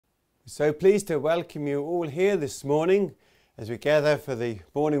So pleased to welcome you all here this morning as we gather for the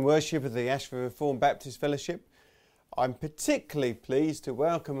morning worship of the Ashford Reformed Baptist Fellowship. I'm particularly pleased to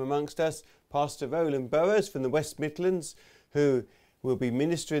welcome amongst us Pastor Roland Burrows from the West Midlands, who will be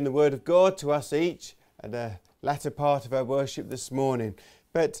ministering the Word of God to us each at the latter part of our worship this morning.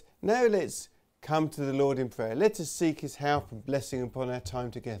 But now let's come to the Lord in prayer. Let us seek His help and blessing upon our time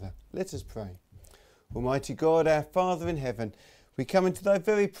together. Let us pray. Almighty God, our Father in heaven, we come into thy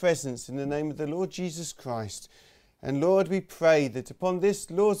very presence in the name of the Lord Jesus Christ. And Lord, we pray that upon this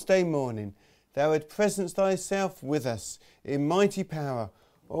Lord's Day morning, thou would presence thyself with us in mighty power.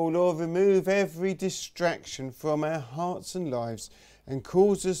 O Lord, remove every distraction from our hearts and lives and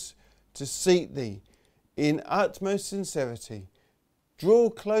cause us to seek thee in utmost sincerity. Draw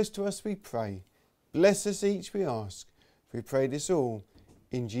close to us, we pray. Bless us each, we ask. We pray this all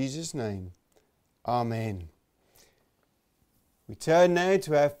in Jesus' name. Amen. We turn now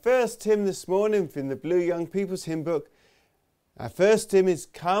to our first hymn this morning from the Blue Young People's Hymn Book. Our first hymn is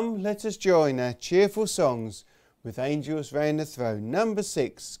Come, Let Us Join Our Cheerful Songs with Angels Round the Throne. Number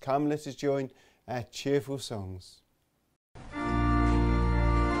 6, Come, Let Us Join Our Cheerful Songs.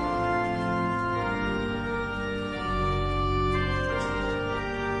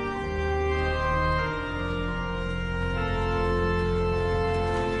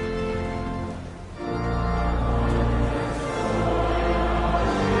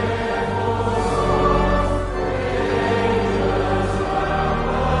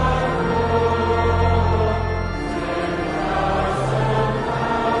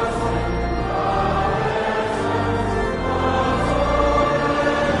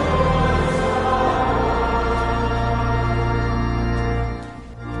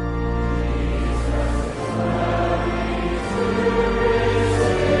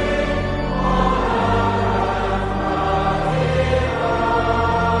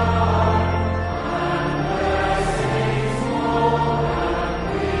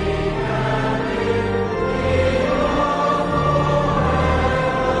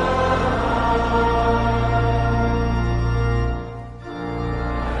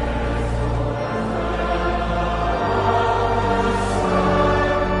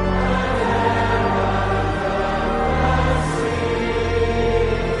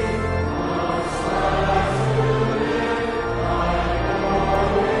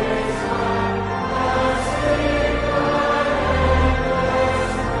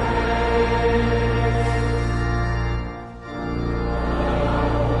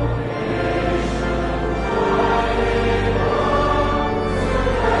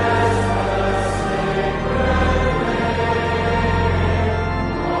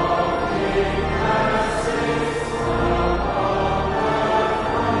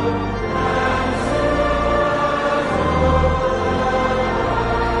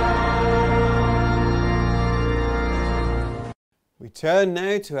 Turn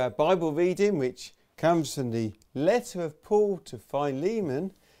now to our Bible reading, which comes from the letter of Paul to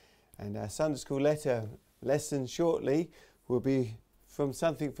Philemon, and our Sunday school lesson shortly will be from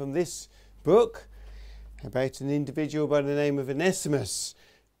something from this book about an individual by the name of Onesimus.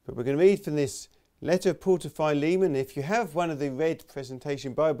 But we're going to read from this letter of Paul to Philemon. If you have one of the red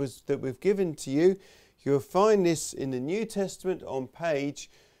presentation Bibles that we've given to you, you'll find this in the New Testament on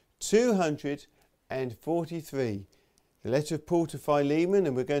page 243. The letter of Paul to Philemon,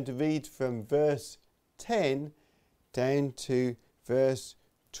 and we're going to read from verse 10 down to verse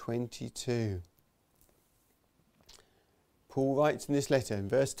 22. Paul writes in this letter in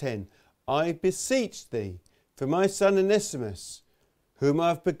verse 10, I beseech thee for my son Onesimus, whom I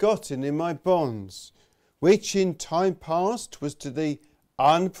have begotten in my bonds, which in time past was to thee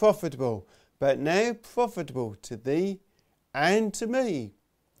unprofitable, but now profitable to thee and to me,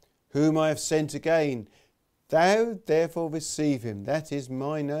 whom I have sent again. Thou therefore receive him, that is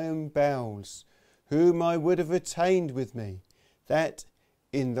mine own bowels, whom I would have retained with me, that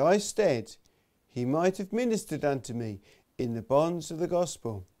in thy stead he might have ministered unto me in the bonds of the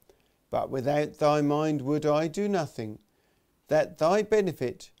gospel. But without thy mind would I do nothing, that thy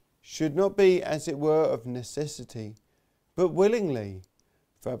benefit should not be as it were of necessity, but willingly.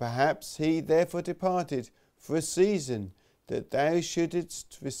 For perhaps he therefore departed for a season, that thou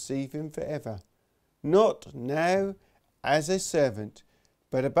shouldest receive him for ever. Not now as a servant,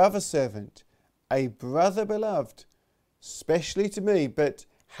 but above a servant, a brother beloved, specially to me, but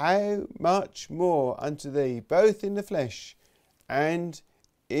how much more unto thee, both in the flesh and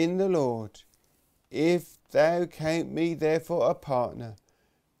in the Lord. If thou count me therefore a partner,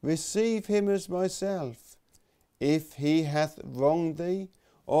 receive him as myself. If he hath wronged thee,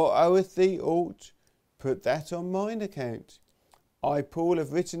 or oweth thee aught, put that on mine account. I, Paul,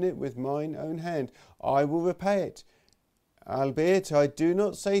 have written it with mine own hand. I will repay it. Albeit I do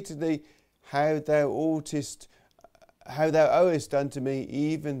not say to thee how thou owest unto me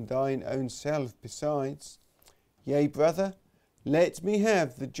even thine own self besides. Yea, brother, let me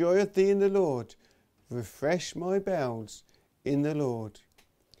have the joy of thee in the Lord. Refresh my bowels in the Lord.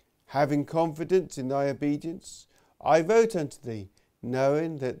 Having confidence in thy obedience, I wrote unto thee,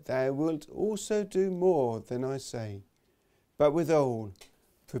 knowing that thou wilt also do more than I say. But withal,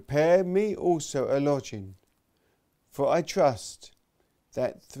 prepare me also a lodging, for I trust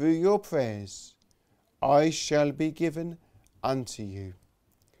that through your prayers I shall be given unto you.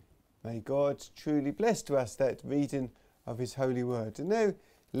 May God truly bless to us that reading of his holy word. And now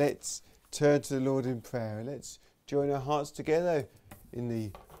let's turn to the Lord in prayer. Let's join our hearts together in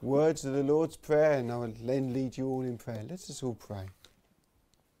the words of the Lord's Prayer, and I will then lead you all in prayer. Let us all pray.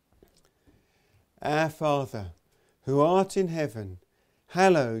 Our Father, who art in heaven,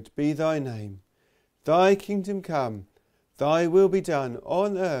 hallowed be thy name. Thy kingdom come, thy will be done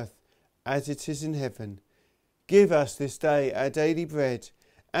on earth as it is in heaven. Give us this day our daily bread,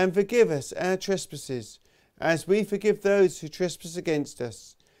 and forgive us our trespasses, as we forgive those who trespass against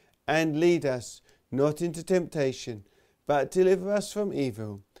us. And lead us not into temptation, but deliver us from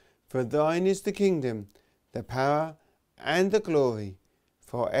evil. For thine is the kingdom, the power, and the glory,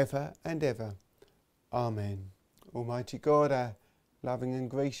 for ever and ever. Amen. Almighty God, our loving and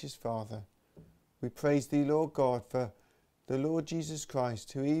gracious Father, we praise thee, Lord God, for the Lord Jesus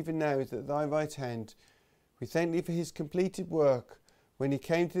Christ, who even now is at thy right hand. We thank thee for his completed work when he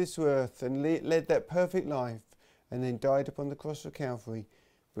came to this earth and led that perfect life and then died upon the cross of Calvary.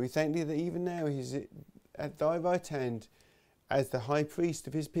 But we thank thee that even now he is at thy right hand as the high priest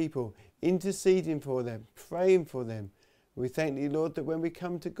of his people, interceding for them, praying for them. We thank thee, Lord, that when we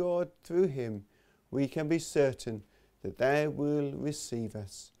come to God through him, we can be certain that thou will receive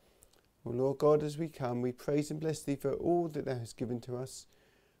us. O Lord God, as we come, we praise and bless thee for all that thou hast given to us.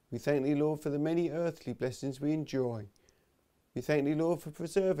 We thank thee, Lord, for the many earthly blessings we enjoy. We thank thee, Lord, for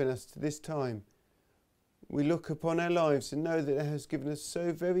preserving us to this time. We look upon our lives and know that thou hast given us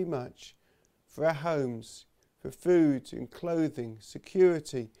so very much for our homes, for food and clothing,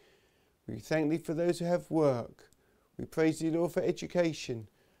 security. We thank thee for those who have work. We praise thee, Lord, for education.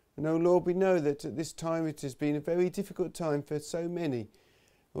 And, O Lord, we know that at this time it has been a very difficult time for so many.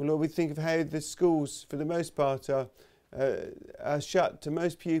 O Lord, we think of how the schools, for the most part, are shut to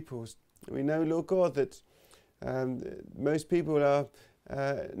most pupils. We know, Lord God, that most people are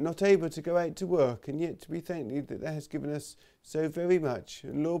not able to go out to work, and yet we thank thee that thou hast given us so very much.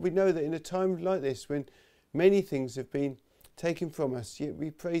 And Lord, we know that in a time like this, when many things have been taken from us, yet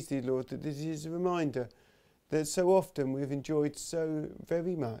we praise thee, Lord, that this is a reminder that so often we've enjoyed so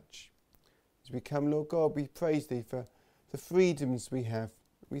very much. As we come, Lord God, we praise thee for the freedoms we have.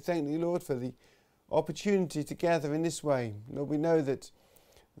 We thank thee, Lord, for the opportunity to gather in this way. Lord, we know that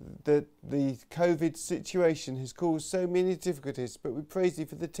the COVID situation has caused so many difficulties, but we praise thee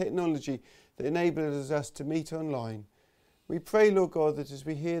for the technology that enables us to meet online. We pray, Lord God, that as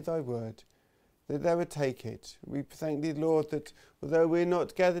we hear thy word, that thou would take it. We thank thee, Lord, that although we're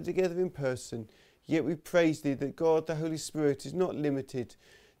not gathered together in person, yet we praise thee that God, the Holy Spirit, is not limited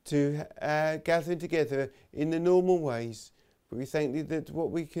to gathering together in the normal ways. But we thank thee that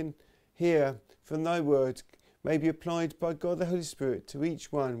what we can hear from thy word may be applied by God, the Holy Spirit, to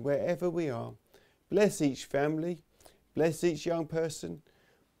each one, wherever we are. Bless each family, bless each young person,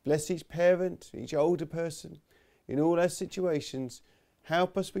 bless each parent, each older person. In all our situations,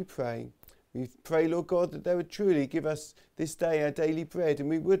 help us, we pray. We pray, Lord God, that thou would truly give us this day our daily bread, and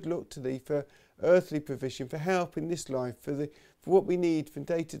we would look to thee for earthly provision, for help in this life, for what we need from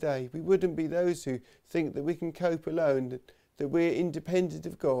day to day. We wouldn't be those who think that we can cope alone, that we're independent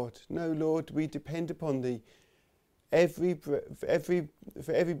of God. No, Lord, we depend upon thee for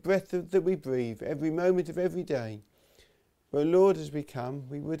every breath that we breathe, every moment of every day. But Lord, as we come,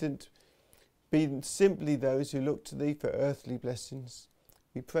 we wouldn't be simply those who look to thee for earthly blessings.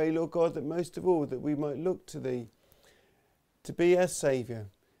 We pray, Lord God, that most of all that we might look to thee to be our Saviour.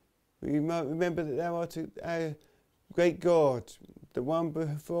 We might remember that thou art our great God, the one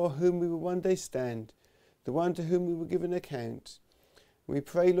before whom we will one day stand, the one to whom we will give an account. We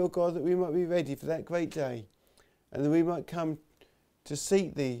pray, Lord God, that we might be ready for that great day, and that we might come to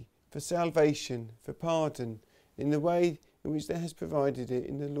seek thee for salvation, for pardon, in the way in which thou hast provided it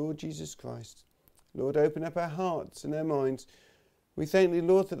in the Lord Jesus Christ. Lord, open up our hearts and our minds. We thank thee,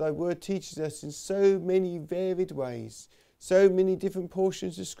 Lord, that thy word teaches us in so many varied ways, so many different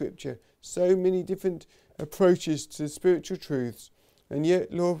portions of Scripture, so many different approaches to spiritual truths. And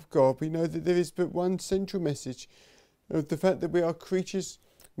yet, Lord God, we know that there is but one central message, of the fact that we are creatures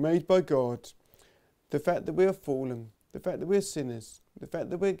made by God, the fact that we are fallen, the fact that we're sinners, the fact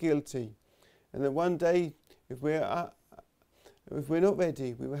that we're guilty, and that one day, if we're not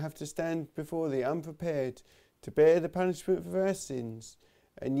ready, we will have to stand before Thee unprepared to bear the punishment for our sins.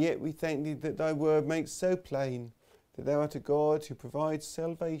 And yet we thank Thee that Thy word makes so plain that Thou art a God who provides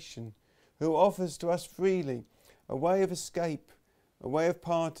salvation, who offers to us freely a way of escape, a way of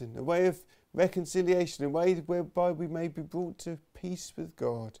pardon, a way of reconciliation, a way whereby we may be brought to peace with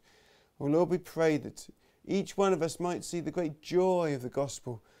God. Oh Lord, we pray that each one of us might see the great joy of the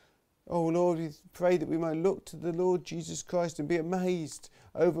gospel. Oh Lord, we pray that we might look to the Lord Jesus Christ and be amazed,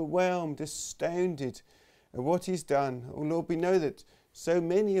 overwhelmed, astounded at what He's done. Oh Lord, we know that so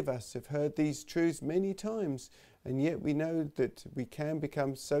many of us have heard these truths many times, and yet we know that we can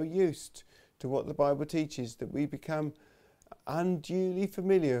become so used to what the Bible teaches that we become unduly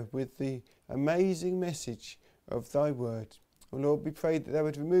familiar with the amazing message of Thy word. Oh Lord, we pray that Thou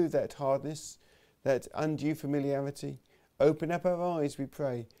would remove that hardness, that undue familiarity. Open up our eyes, we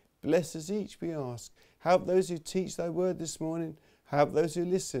pray. Bless us each, we ask. Help those who teach Thy word this morning. Help those who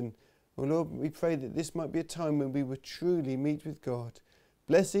listen. Oh Lord, we pray that this might be a time when we would truly meet with God.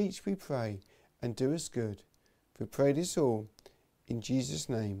 Bless each, we pray, and do us good. We pray this all in Jesus'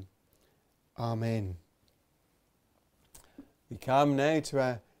 name. Amen. We come now to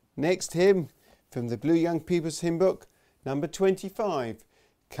our next hymn from the Blue Young People's Hymn Book, number 25.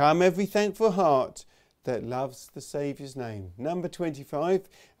 Come every thankful heart that loves the Saviour's name. Number 25,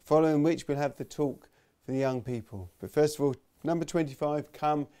 following which we'll have the talk for the young people. But first of all, number 25,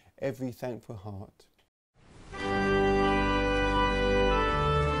 Come every thankful heart.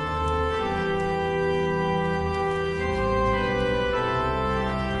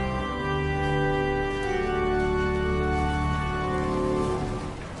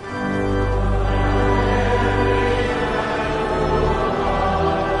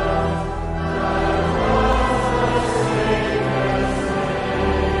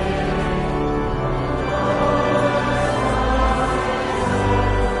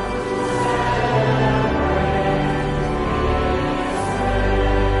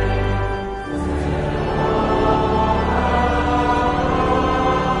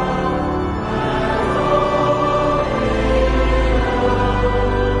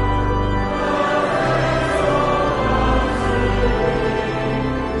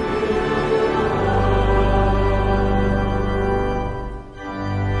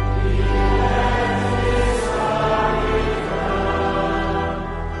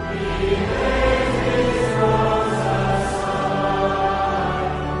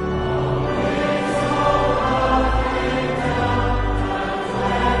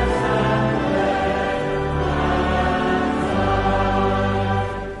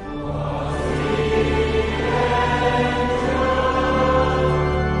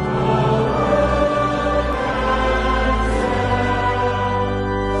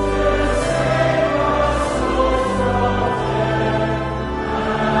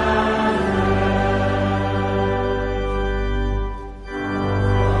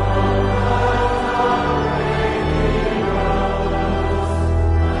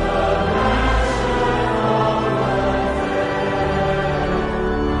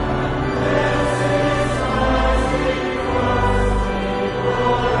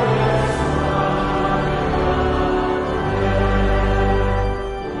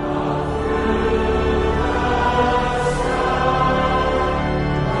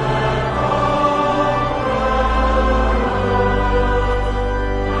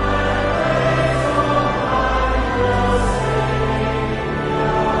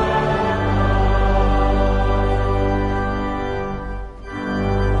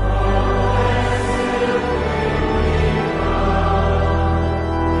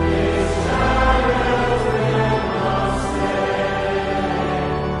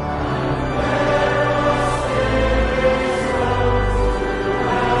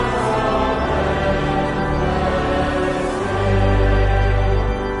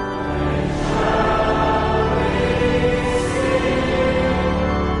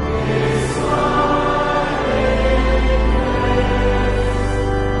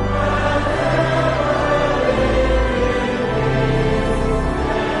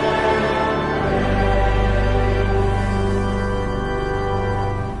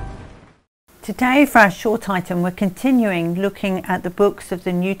 Today for our short item we're continuing looking at the books of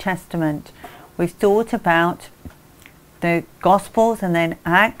the New Testament. We've thought about the Gospels and then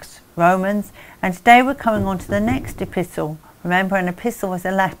Acts, Romans, and today we're coming on to the next epistle. Remember, an epistle is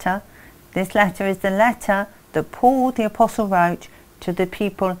a letter. This letter is the letter that Paul the Apostle wrote to the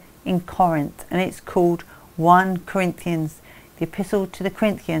people in Corinth, and it's called 1 Corinthians, the epistle to the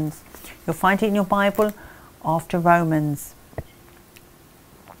Corinthians. You'll find it in your Bible after Romans.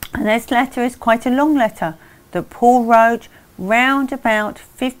 And this letter is quite a long letter that Paul wrote round about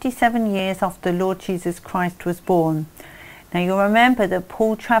 57 years after the Lord Jesus Christ was born. Now you'll remember that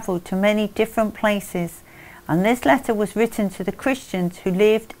Paul travelled to many different places, and this letter was written to the Christians who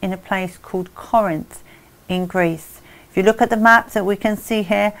lived in a place called Corinth in Greece. If you look at the map that we can see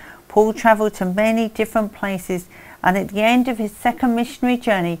here, Paul travelled to many different places, and at the end of his second missionary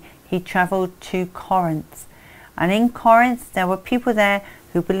journey he travelled to Corinth. And in Corinth there were people there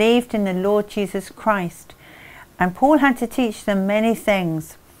who believed in the Lord Jesus Christ, and Paul had to teach them many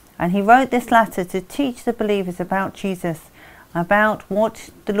things, and he wrote this letter to teach the believers about Jesus, about what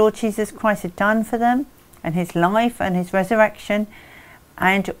the Lord Jesus Christ had done for them and his life and his resurrection,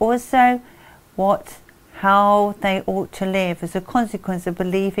 and also how they ought to live as a consequence of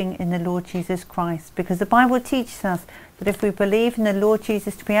believing in the Lord Jesus Christ, because the Bible teaches us that if we believe in the Lord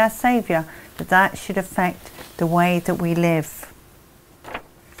Jesus to be our Saviour, that should affect the way that we live.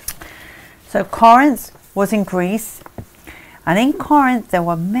 So Corinth was in Greece, and in Corinth there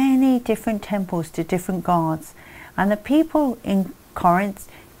were many different temples to different gods, and the people in Corinth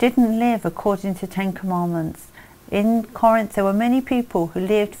didn't live according to 10 Commandments. In Corinth there were many people who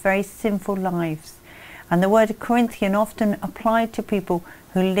lived very sinful lives, and the word Corinthian often applied to people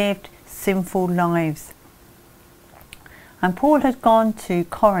who lived sinful lives. And Paul had gone to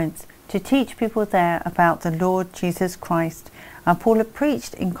Corinth to teach people there about the Lord Jesus Christ, and Paul had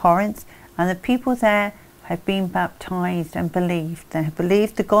preached in Corinth, and the people there had been baptized and believed. They had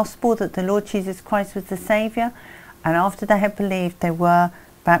believed the gospel that the Lord Jesus Christ was the Saviour, and after they had believed they were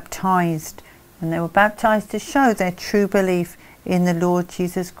baptized, and they were baptized to show their true belief in the Lord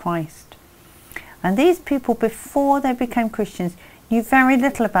Jesus Christ. And these people, before they became Christians, knew very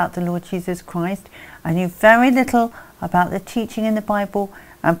little about the Lord Jesus Christ, and knew very little about the teaching in the Bible.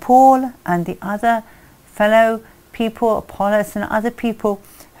 And Paul and the other fellow people, Apollos and other people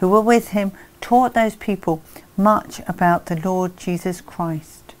who were with him, taught those people much about the Lord Jesus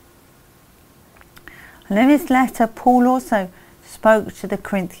Christ. And in his letter, Paul also spoke to the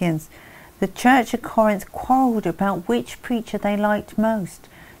Corinthians. The church at Corinth quarrelled about which preacher they liked most.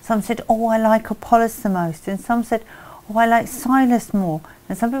 Some said, "Oh, I like Apollos the most," and some said, "Oh, I like Silas more,"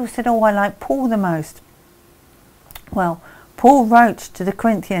 and some people said, "Oh, I like Paul the most." Well, Paul wrote to the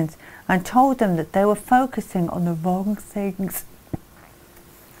Corinthians and told them that they were focusing on the wrong things.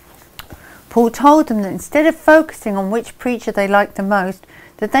 Paul told them that instead of focusing on which preacher they liked the most,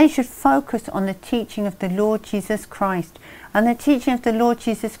 that they should focus on the teaching of the Lord Jesus Christ. And the teaching of the Lord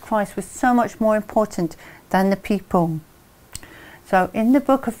Jesus Christ was so much more important than the people. So in the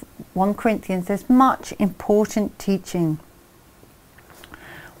book of 1 Corinthians, there's much important teaching.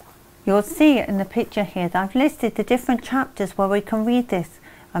 You'll see in the picture here that I've listed the different chapters where we can read this.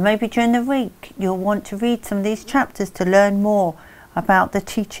 And maybe during the week you'll want to read some of these chapters to learn more about the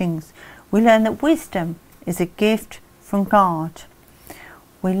teachings. We learn that wisdom is a gift from God.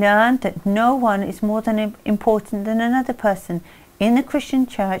 We learn that no one is more important than another person. In the Christian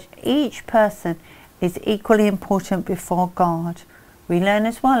church, each person is equally important before God. We learn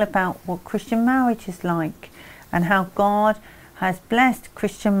as well about what Christian marriage is like and how God has blessed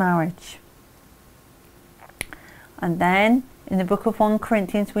Christian marriage. And then in the book of 1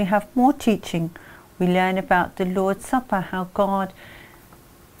 Corinthians we have more teaching. We learn about the Lord's Supper, how God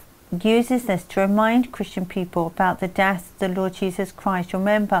uses this to remind Christian people about the death of the Lord Jesus Christ.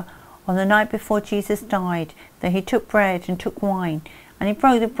 Remember, on the night before Jesus died, that he took bread and took wine, and he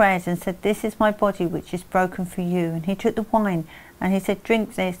broke the bread and said, "This is my body which is broken for you." And he took the wine and he said,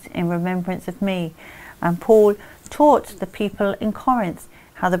 "Drink this in remembrance of me." And Paul taught the people in Corinth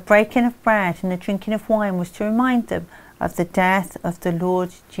how the breaking of bread and the drinking of wine was to remind them of the death of the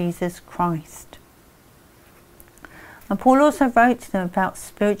Lord Jesus Christ. And Paul also wrote to them about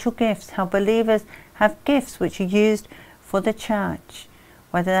spiritual gifts, how believers have gifts which are used for the church,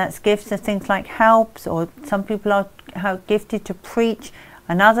 whether that's gifts of things like helps, or some people are gifted to preach,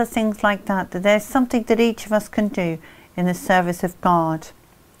 and other things like that, that there's something that each of us can do in the service of God.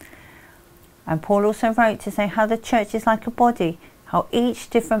 And Paul also wrote to say how the church is like a body, how each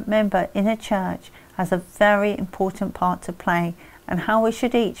different member in a church has a very important part to play, and how we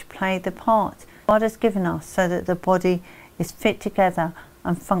should each play the part God has given us so that the body is fit together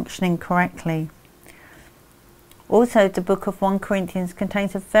and functioning correctly. Also, the book of 1 Corinthians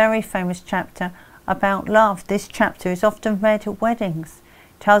contains a very famous chapter about love. This chapter is often read at weddings.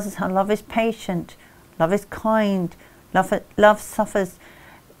 It tells us how love is patient, love is kind, love suffers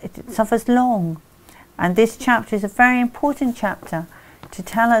long. And this chapter is a very important chapter to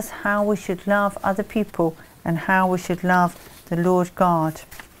tell us how we should love other people and how we should love the Lord God.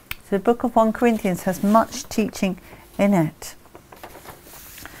 So the book of 1 Corinthians has much teaching in it.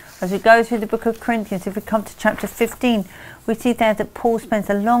 As we go through the book of Corinthians, if we come to chapter 15, we see there that Paul spends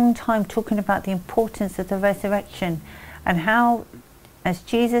a long time talking about the importance of the resurrection and how as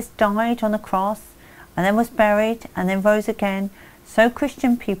Jesus died on the cross and then was buried and then rose again, so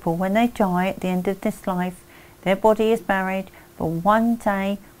Christian people, when they die at the end of this life, their body is buried, but one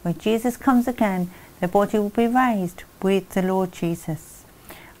day when Jesus comes again, their body will be raised with the Lord Jesus.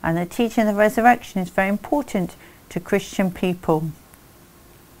 And the teaching of the resurrection is very important to Christian people.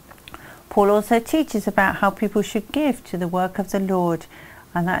 Paul also teaches about how people should give to the work of the Lord,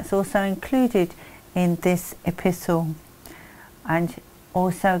 and that's also included in this epistle. And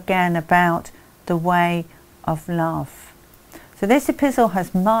also again about the way of love. So this epistle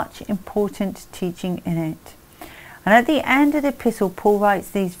has much important teaching in it. And at the end of the epistle, Paul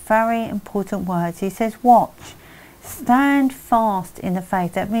writes these very important words. He says, watch, stand fast in the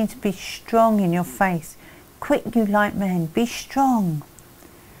faith. That means be strong in your faith. Quit you like men, be strong.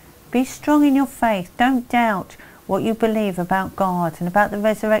 Be strong in your faith. Don't doubt what you believe about God and about the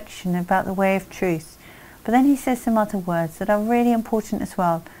resurrection and about the way of truth. But then he says some other words that are really important as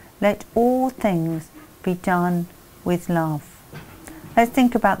well. Let all things be done with love. Let's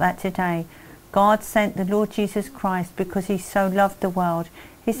think about that today. God sent the Lord Jesus Christ because he so loved the world.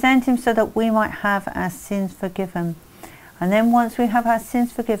 He sent him so that we might have our sins forgiven. And then once we have our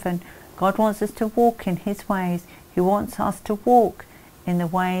sins forgiven, God wants us to walk in his ways. He wants us to walk in the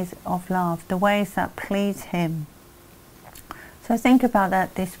ways of love, the ways that please him. So think about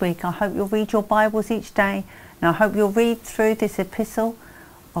that this week. I hope you'll read your Bibles each day, and I hope you'll read through this epistle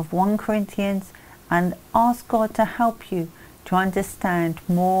of 1 Corinthians and ask God to help you to understand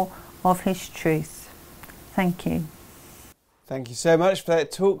more of his truth. Thank you. Thank you so much for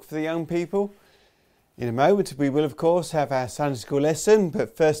that talk for the young people. In a moment we will of course have our Sunday school lesson,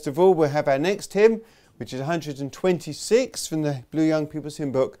 but first of all we'll have our next hymn, which is 126 from the Blue Young People's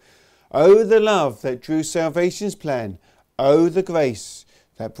Hymn Book. Oh, the love that drew salvation's plan. Oh, the grace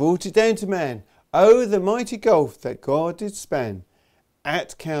that brought it down to man. Oh, the mighty gulf that God did span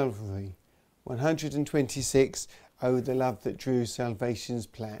at Calvary. 126. Oh, the love that drew salvation's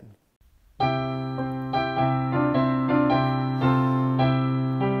plan.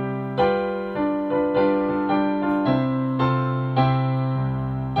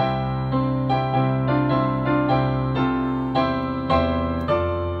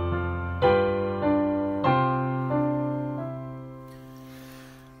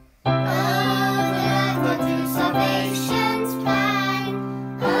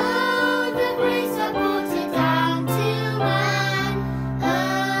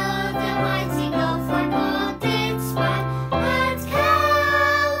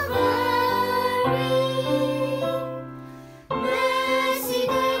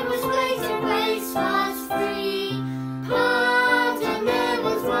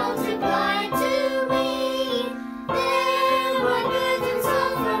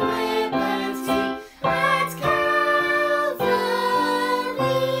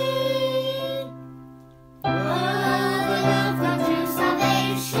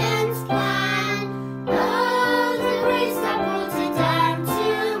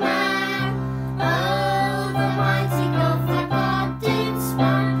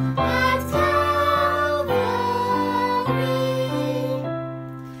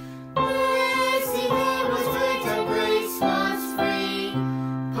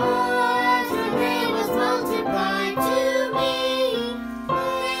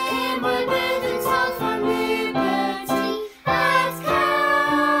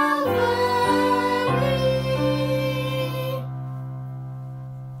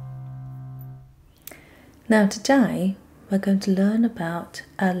 Now today we're going to learn about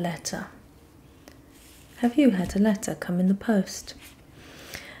a letter. Have you had a letter come in the post?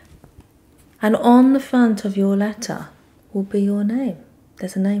 And on the front of your letter will be your name.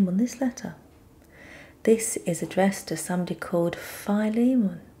 There's a name on this letter. This is addressed to somebody called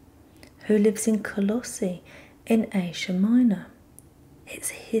Philemon, who lives in Colossae in Asia Minor.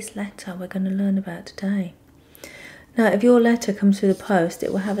 It's his letter we're going to learn about today. Now, if your letter comes through the post,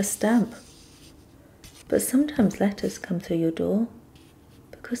 it will have a stamp. But sometimes letters come through your door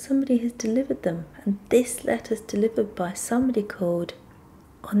because somebody has delivered them. And this letter is delivered by somebody called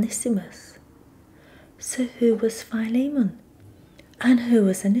Onesimus. So who was Philemon? And who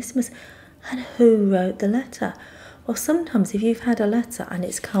was Onesimus? And who wrote the letter? Well, sometimes if you've had a letter and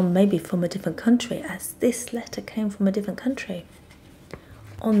it's come maybe from a different country, as this letter came from a different country,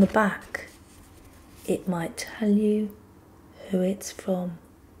 on the back it might tell you who it's from.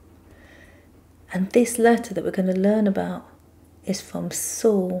 And this letter that we're going to learn about is from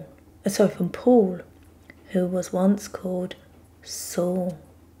from Paul, who was once called Saul.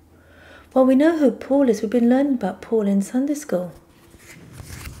 Well, we know who Paul is. We've been learning about Paul in Sunday school.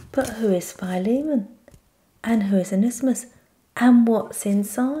 But who is Philemon? And who is Onesimus? And what's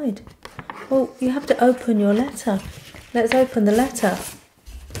inside? Well, you have to open your letter. Let's open the letter.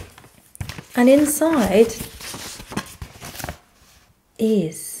 And inside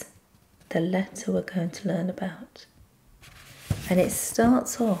is the letter we're going to learn about. And it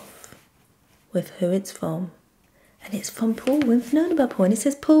starts off with who it's from. And it's from Paul. We've known about Paul. And it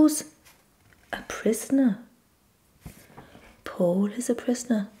says Paul's a prisoner. Paul is a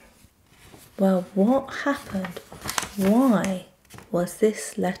prisoner. Well, what happened? Why was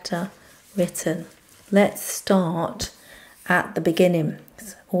this letter written? Let's start at the beginning.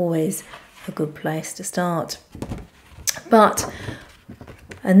 It's always a good place to start. But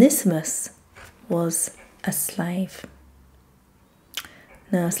Onesimus was a slave.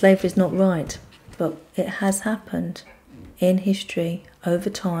 Now, slavery is not right, but it has happened in history over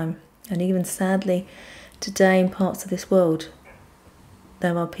time, and even sadly today in parts of this world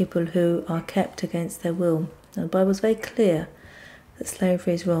there are people who are kept against their will. Now, the Bible is very clear that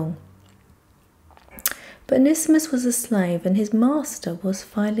slavery is wrong. But Onesimus was a slave and his master was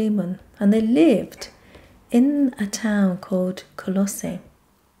Philemon, and they lived in a town called Colossae.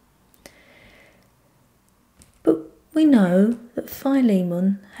 But we know that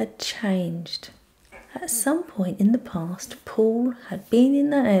Philemon had changed. At some point in the past, Paul had been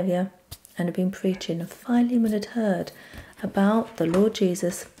in that area and had been preaching, and Philemon had heard about the Lord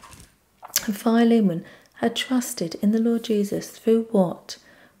Jesus, and Philemon had trusted in the Lord Jesus through what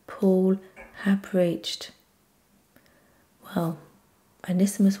Paul had preached. Well,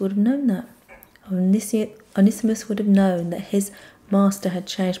 Onesimus would have known that. Onesimus would have known that his master had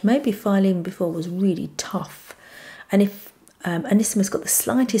changed. Maybe Philemon before was really tough, and if Onesimus got the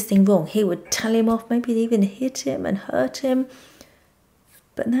slightest thing wrong, he would tell him off, maybe even hit him and hurt him.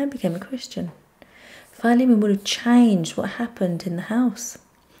 But now he became a Christian. Philemon would have changed what happened in the house.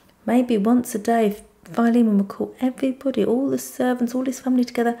 Maybe once a day Philemon would call everybody, all the servants, all his family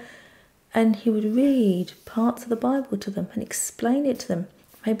together, and he would read parts of the Bible to them and explain it to them.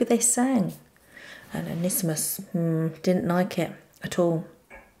 Maybe they sang, and Onesimus didn't like it at all.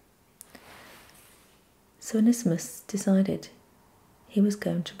 So Onesimus decided he was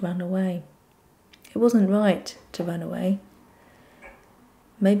going to run away. It wasn't right to run away.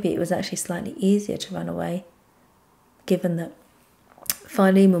 Maybe it was actually slightly easier to run away, given that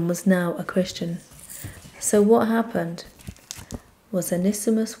Philemon was now a Christian. So what happened was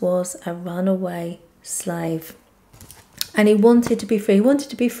Onesimus was a runaway slave. And he wanted to be free. He wanted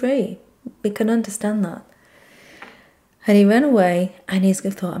to be free. We can understand that. And he ran away, and he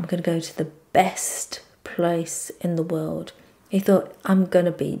thought, I'm going to go to the best place in the world. He thought, I'm going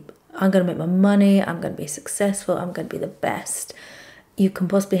to make my money, I'm going to be successful, I'm going to be the best you can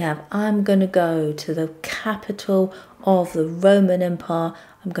possibly have. I'm going to go to the capital of the Roman Empire.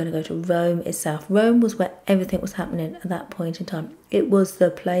 I'm going to go to Rome itself. Rome was where everything was happening at that point in time. It was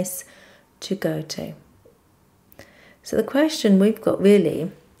the place to go to. So the question we've got really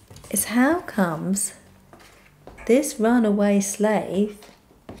is, how comes this runaway slave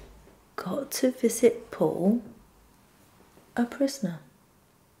got to visit Paul, a prisoner?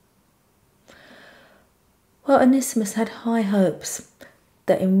 Well, Onesimus had high hopes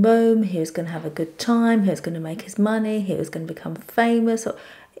that in Rome he was going to have a good time, he was going to make his money, he was going to become famous, or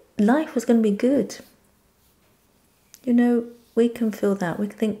life was going to be good. You know, we can feel that. We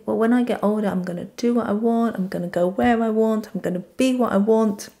can think, well, when I get older, I'm going to do what I want, I'm going to go where I want, I'm going to be what I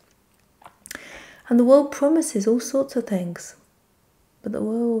want. And the world promises all sorts of things. But the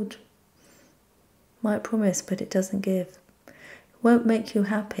world might promise, but it doesn't give. It won't make you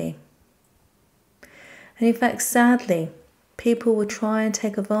happy. And in fact, sadly, people will try and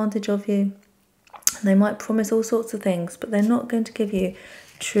take advantage of you. And they might promise all sorts of things, but they're not going to give you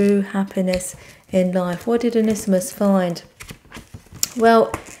true happiness in life. What did Onesimus find?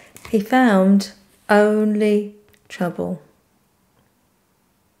 Well, he found only trouble.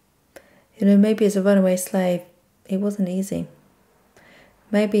 You know, maybe as a runaway slave, it wasn't easy.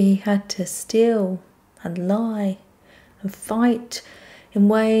 Maybe he had to steal and lie and fight in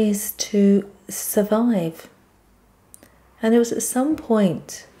ways to survive. And it was at some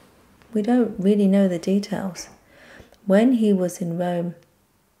point, we don't really know the details, when he was in Rome,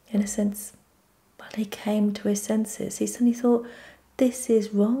 in a sense, well, he came to his senses. He suddenly thought, this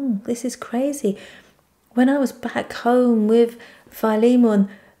is wrong, this is crazy. When I was back home with Philemon,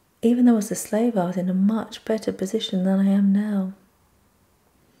 even though I was a slave, I was in a much better position than I am now.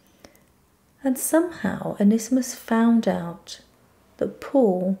 And somehow Onesimus found out that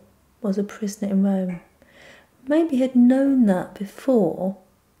Paul was a prisoner in Rome. Maybe he had known that before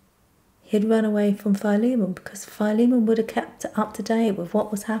he had run away from Philemon, because Philemon would have kept up to date with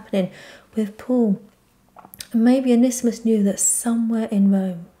what was happening with Paul. And maybe Onesimus knew that somewhere in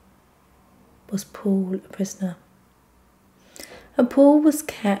Rome was Paul a prisoner. And Paul was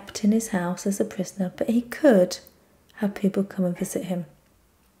kept in his house as a prisoner, but he could have people come and visit him.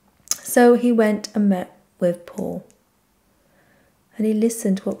 So he went and met with Paul. And he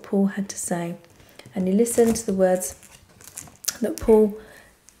listened to what Paul had to say. And he listened to the words that Paul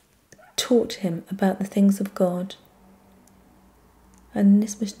taught him about the things of God. And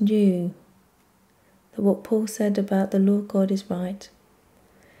Onesimus knew that what Paul said about the Lord God is right.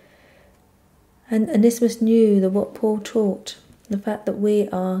 And Onesimus knew that what Paul taught, the fact that we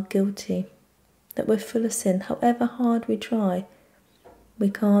are guilty, that we're full of sin, however hard we try, we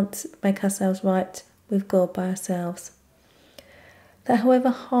can't make ourselves right with God by ourselves. That however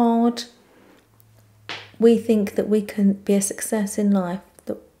hard we think that we can be a success in life,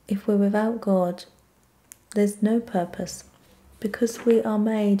 that if we're without God, there's no purpose, because we are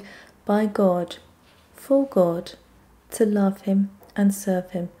made by God, for God, to love him and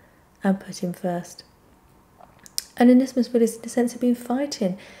serve him and put him first. And Onesimus would, in a sense, have been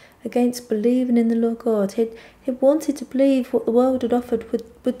fighting against believing in the Lord God. He wanted to believe what the world had offered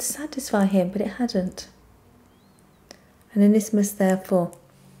would satisfy him, but it hadn't. And Onesimus, therefore,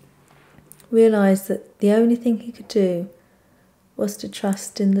 realised that the only thing he could do was to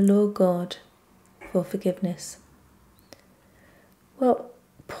trust in the Lord God for forgiveness. Well,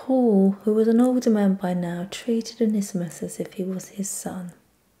 Paul, who was an older man by now, treated Onesimus as if he was his son.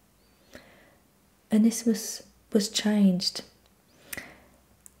 Onesimus was changed.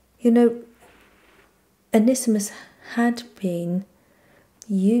 You know, Onesimus had been,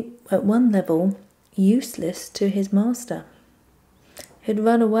 at one level, useless to his master. He had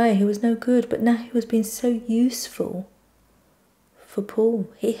run away, he was no good, but now he was being so useful for Paul.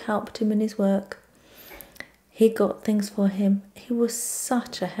 He helped him in his work. He got things for him. He was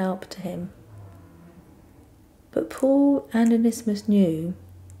such a help to him. But Paul and Onesimus knew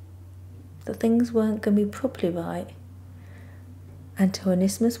that things weren't going to be properly right until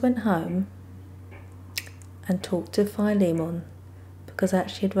Onesimus went home and talked to Philemon, because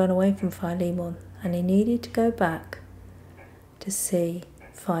actually he'd run away from Philemon and he needed to go back to see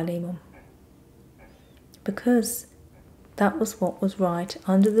Philemon, because that was what was right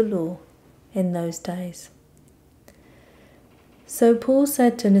under the law in those days. So Paul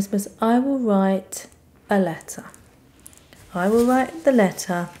said to Onesimus, I will write a letter. I will write the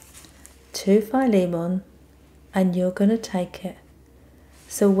letter to Philemon and you're going to take it.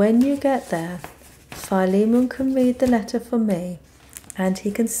 So when you get there, Philemon can read the letter for me and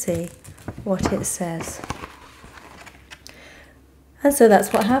he can see what it says. And so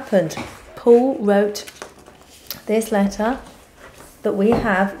that's what happened. Paul wrote this letter that we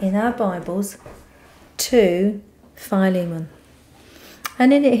have in our Bibles to Philemon.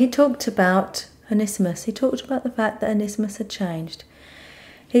 And in it he talked about Onesimus. He talked about the fact that Onesimus had changed.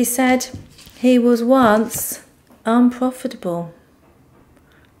 He said he was once unprofitable,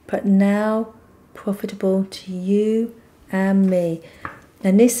 but now profitable to you and me.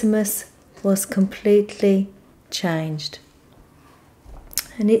 Onesimus was completely changed.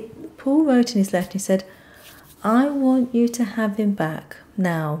 And Paul wrote in his letter, he said, I want you to have him back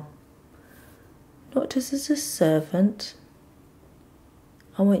now, not just as a servant.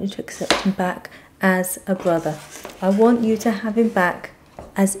 I want you to accept him back as a brother. I want you to have him back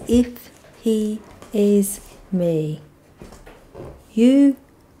as if he is me. You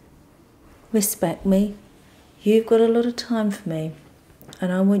respect me. You've got a lot of time for me.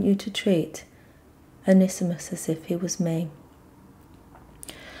 And I want you to treat Onesimus as if he was me.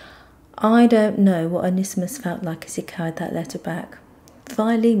 I don't know what Onesimus felt like as he carried that letter back.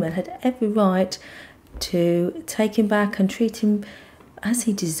 Philemon had every right to take him back and treat him as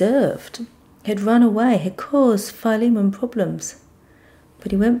he deserved. He had run away, had caused Philemon problems.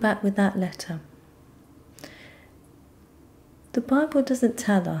 But he went back with that letter. The Bible doesn't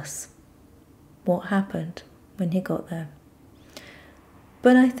tell us what happened when he got there.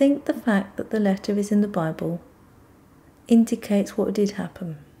 But I think the fact that the letter is in the Bible indicates what did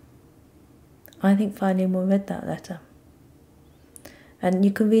happen. I think Philemon read that letter. And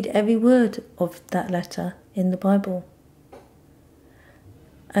you can read every word of that letter in the Bible.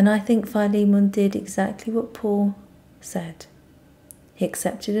 And I think Philemon did exactly what Paul said. He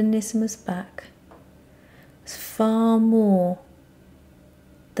accepted Onesimus back as far more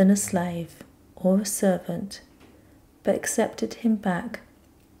than a slave or a servant, but accepted him back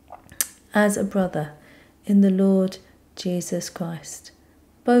as a brother in the Lord Jesus Christ.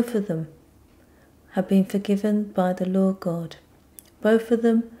 Both of them have been forgiven by the Lord God. Both of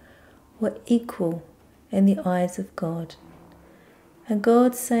them were equal in the eyes of God. And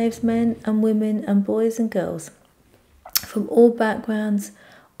God saves men and women and boys and girls from all backgrounds,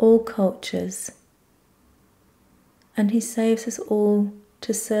 all cultures. And He saves us all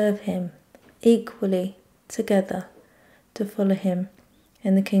to serve Him equally together, to follow Him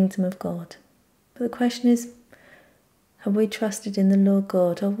in the kingdom of God. But the question is, have we trusted in the Lord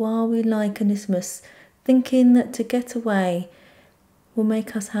God, or are we like Onesimus, thinking that to get away will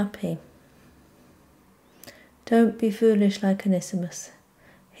make us happy? Don't be foolish like Onesimus.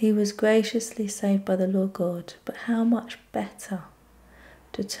 He was graciously saved by the Lord God, but how much better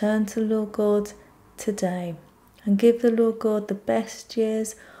to turn to the Lord God today and give the Lord God the best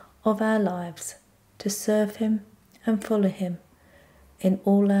years of our lives to serve Him and follow Him in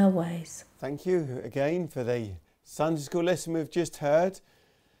all our ways. Thank you again for the Sunday school lesson we've just heard.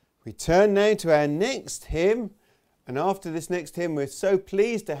 We turn now to our next hymn, and after this next hymn we're so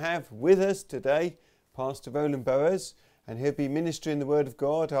pleased to have with us today Pastor Roland Burrows, and he'll be ministering the Word of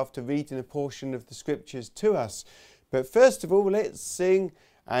God after reading a portion of the Scriptures to us. But first of all, let's sing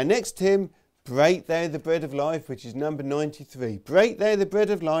our next hymn, Break Thou the Bread of Life, which is number 93. Break Thou the bread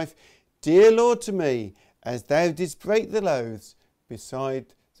of life, dear Lord to me, as Thou didst break the loaves beside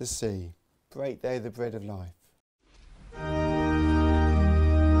the sea. Break Thou the bread of life.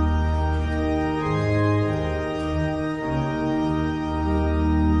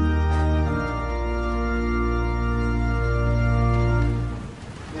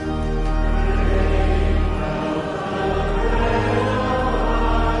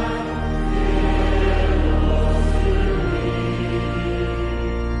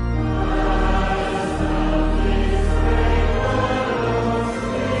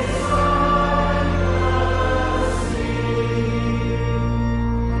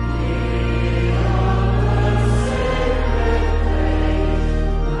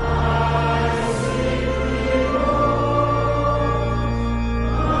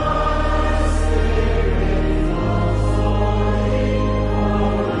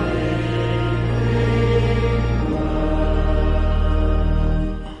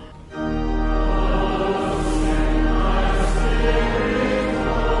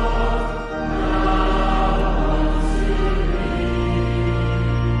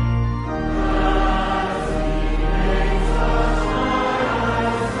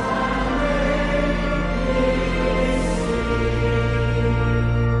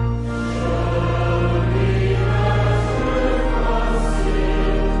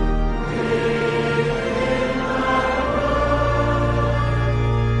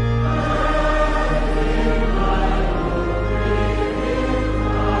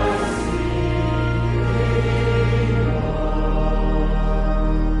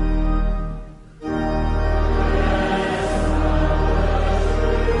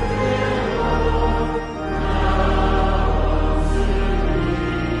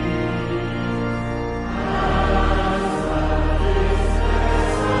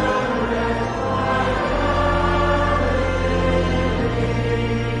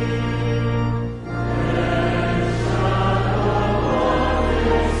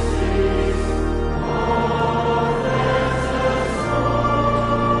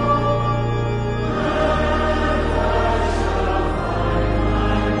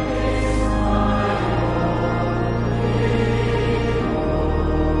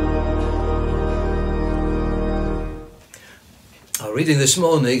 Our reading this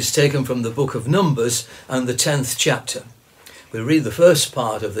morning is taken from the book of Numbers and the 10th chapter. We'll read the first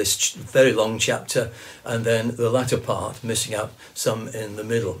part of this very long chapter and then the latter part, missing out some in the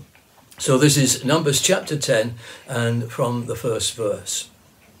middle. So this is Numbers chapter 10 and from the first verse.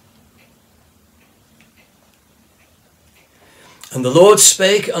 And the Lord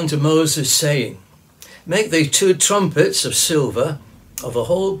spake unto Moses, saying, Make thee 2 trumpets of silver, of a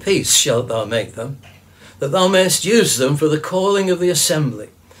whole piece shalt thou make them, that thou mayest use them for the calling of the assembly,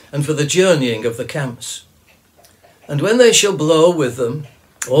 and for the journeying of the camps. And when they shall blow with them,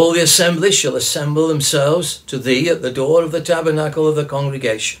 all the assembly shall assemble themselves to thee at the door of the tabernacle of the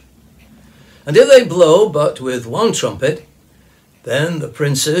congregation. And if they blow but with 1 trumpet, then the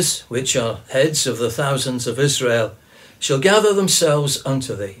princes, which are heads of the thousands of Israel, shall gather themselves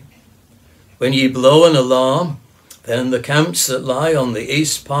unto thee. When ye blow an alarm, then the camps that lie on the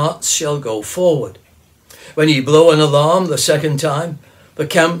east parts shall go forward. When ye blow an alarm the 2nd time, the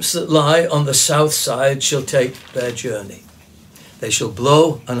camps that lie on the south side shall take their journey. They shall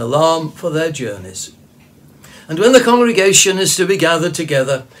blow an alarm for their journeys. And when the congregation is to be gathered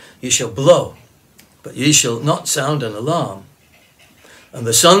together, ye shall blow, but ye shall not sound an alarm. And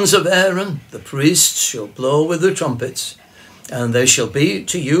the sons of Aaron, the priests, shall blow with the trumpets, and they shall be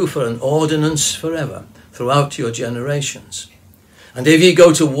to you for an ordinance forever, throughout your generations. And if ye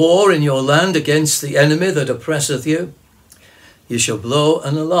go to war in your land against the enemy that oppresseth you, ye shall blow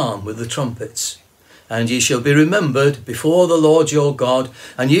an alarm with the trumpets, and ye shall be remembered before the Lord your God,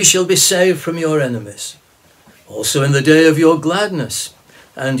 and ye shall be saved from your enemies. Also in the day of your gladness,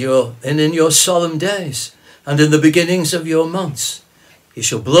 and in your solemn days, and in the beginnings of your months, ye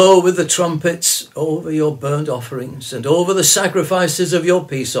shall blow with the trumpets over your burnt offerings, and over the sacrifices of your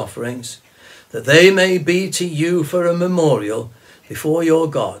peace offerings, that they may be to you for a memorial before your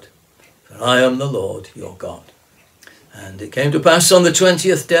God, for I am the Lord your God. And it came to pass on the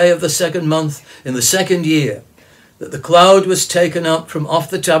 20th day of the second month, in the 2nd year, that the cloud was taken up from off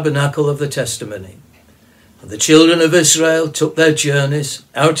the tabernacle of the testimony. And the children of Israel took their journeys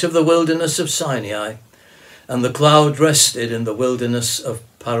out of the wilderness of Sinai, and the cloud rested in the wilderness of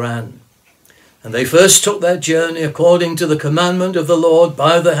Paran. And they first took their journey according to the commandment of the Lord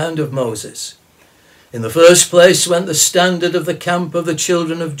by the hand of Moses. In the first place went the standard of the camp of the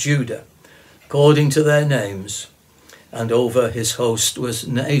children of Judah, according to their names. And over his host was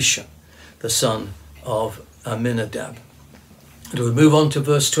Nahshon, the son of Amminadab. And we'll move on to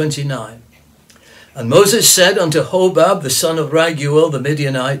verse 29. And Moses said unto Hobab, the son of Raguel, the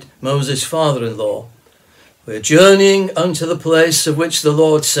Midianite, Moses' father-in-law, we are journeying unto the place of which the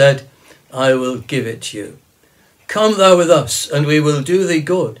Lord said, I will give it you. Come thou with us, and we will do thee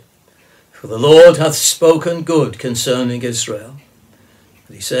good. For the Lord hath spoken good concerning Israel.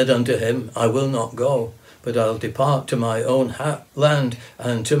 And he said unto him, I will not go, but I'll depart to my own land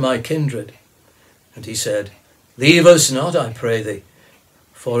and to my kindred. And he said, leave us not, I pray thee,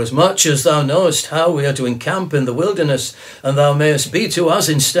 for as much as thou knowest how we are to encamp in the wilderness, and thou mayest be to us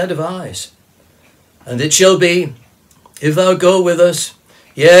instead of eyes. And it shall be, if thou go with us,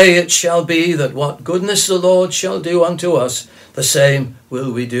 yea, it shall be that what goodness the Lord shall do unto us, the same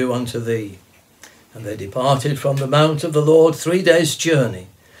will we do unto thee. And they departed from the mount of the Lord 3 days' journey.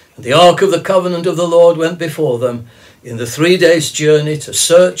 And the ark of the covenant of the Lord went before them in the 3 days' journey to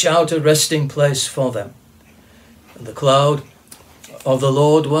search out a resting place for them. And the cloud of the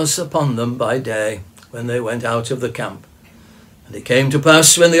Lord was upon them by day when they went out of the camp. And it came to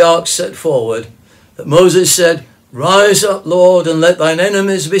pass when the ark set forward that Moses said, rise up, Lord, and let thine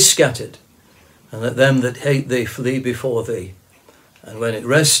enemies be scattered, and let them that hate thee flee before thee. And when it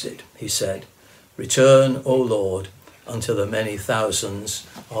rested, he said, return, O Lord, unto the many thousands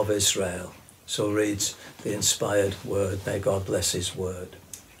of Israel. So reads the inspired word. May God bless his word.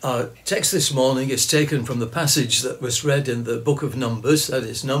 Our text this morning is taken from the passage that was read in the book of Numbers, that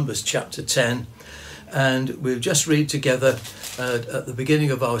is Numbers chapter 10. And we'll just read together at the beginning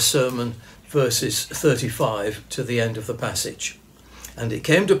of our sermon, verses 35 to the end of the passage. And it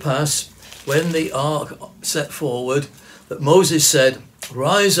came to pass, when the ark set forward, that Moses said,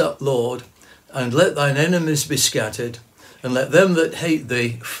 rise up, Lord, and let thine enemies be scattered, and let them that hate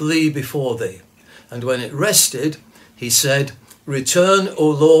thee flee before thee. And when it rested, he said, return, O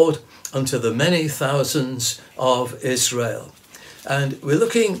Lord, unto the many thousands of Israel. And we're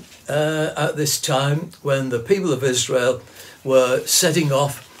looking at this time when the people of Israel were setting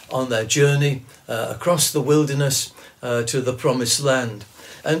off on their journey across the wilderness to the promised land.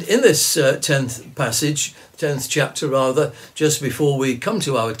 And in this 10th chapter rather, just before we come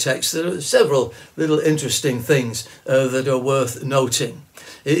to our text, there are several little interesting things that are worth noting.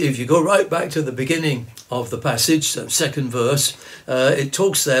 If you go right back to the beginning of the passage, the second verse, it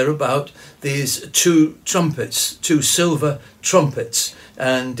talks there about these two trumpets, two silver trumpets,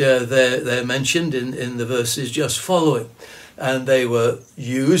 and they're mentioned in the verses just following. And they were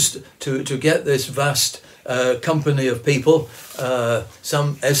used to get this vast company of people,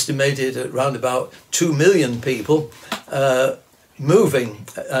 some estimated at around about 2 million people, moving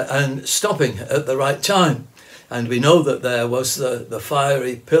and stopping at the right time. And we know that there was the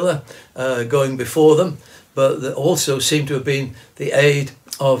fiery pillar going before them, but there also seemed to have been the aid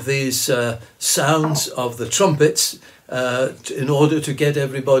of these sounds of the trumpets in order to get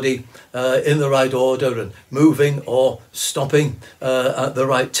everybody in the right order and moving or stopping at the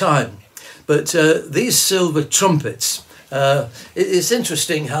right time. But these silver trumpets, it's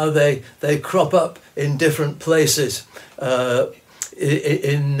interesting how they crop up in different places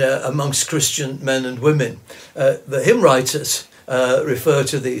amongst Christian men and women. The hymn writers refer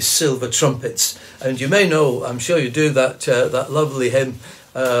to these silver trumpets, and you may know, I'm sure you do, that lovely hymn,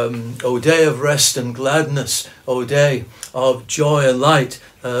 O day of rest and gladness, O day of joy and light,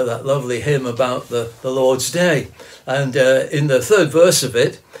 that lovely hymn about the Lord's day. And in the third verse of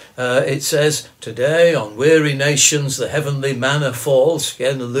it, it says, today on weary nations the heavenly manna falls,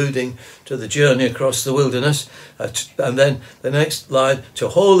 again alluding to the journey across the wilderness. And then the next line, to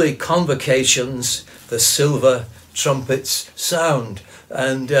holy convocations the silver trumpets sound.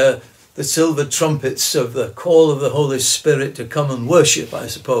 And the silver trumpets of the call of the Holy Spirit to come and worship, I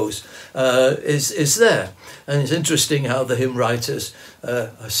suppose, is there. And it's interesting how the hymn writers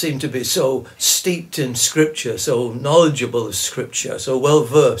seem to be so steeped in Scripture, so knowledgeable of Scripture, so well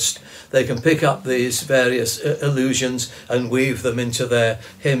versed. They can pick up these various allusions and weave them into their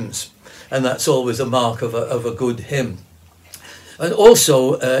hymns. And that's always a mark of a good hymn. And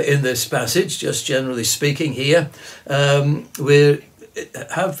also in this passage, just generally speaking here, we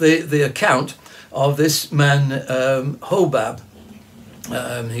have the account of this man Hobab.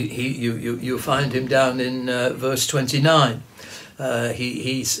 You find him down in verse 29.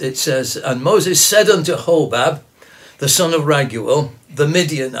 It says, and Moses said unto Hobab, the son of Raguel, the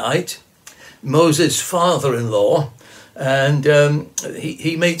Midianite, Moses' father-in-law, and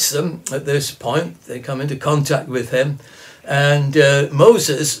he meets them at this point. They come into contact with him, and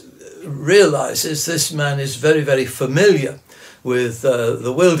Moses realizes this man is very, very familiar with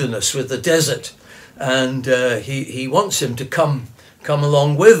the wilderness, with the desert, and he wants him to come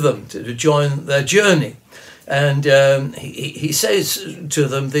along with them to join their journey. And he says to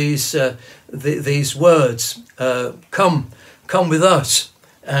them these words, come with us,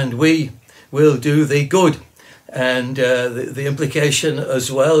 and we will do thee good. And the implication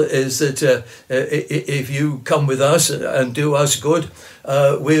as well is that if you come with us and do us good,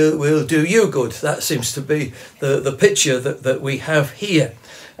 we'll do you good. That seems to be the picture that we have here.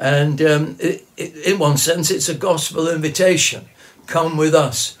 And in one sense, it's a gospel invitation. Come with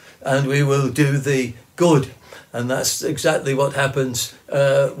us and we will do thee good. And that's exactly what happens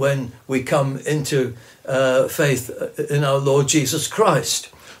when we come into faith in our Lord Jesus Christ.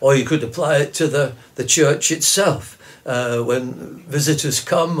 Or you could apply it to the church itself. When visitors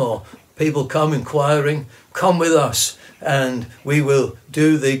come or people come inquiring, come with us and we will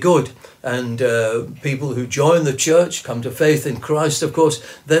do thee good. And people who join the church, come to faith in Christ, of course,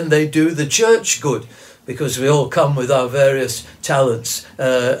 then they do the church good, because we all come with our various talents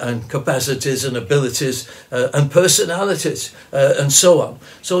and capacities and abilities and personalities and so on.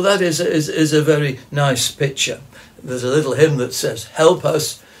 So that is a very nice picture. There's a little hymn that says, help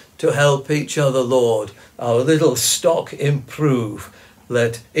us to help each other, Lord, our little stock improve.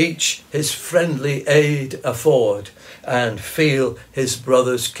 Let each his friendly aid afford and feel his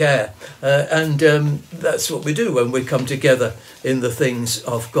brother's care. And that's what we do when we come together in the things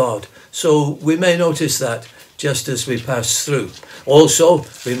of God. So we may notice that just as we pass through. Also,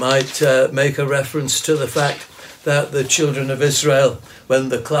 we might make a reference to the fact that the children of Israel, when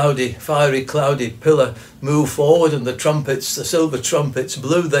the fiery cloudy pillar moved forward and the trumpets, the silver trumpets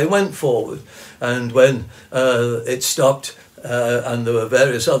blew, they went forward. And when it stopped and there were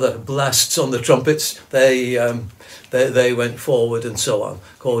various other blasts on the trumpets, they went forward and so on,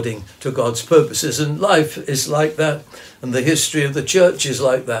 according to God's purposes. And life is like that, and the history of the church is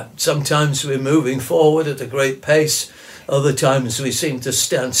like that. Sometimes we're moving forward at a great pace, other times we seem to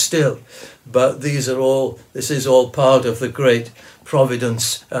stand still. But this is all part of the great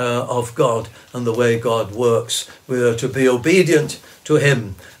providence of God and the way God works. We are to be obedient to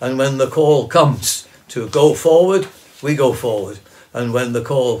him, and when the call comes to go forward, we go forward. And when the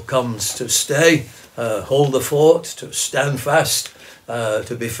call comes to stay, hold the fort, to stand fast,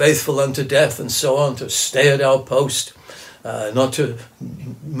 to be faithful unto death and so on, to stay at our post, not to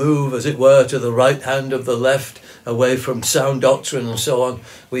move, as it were, to the right hand of the left, away from sound doctrine and so on,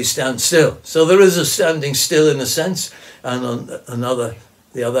 we stand still. So there is a standing still in a sense, and on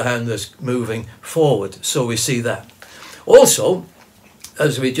the other hand, there's moving forward. So we see that. Also,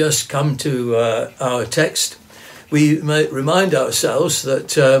 as we just come to our text, we might remind ourselves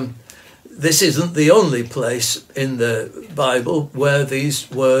that this isn't the only place in the Bible where these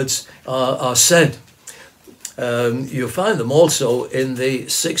words are said. You'll find them also in the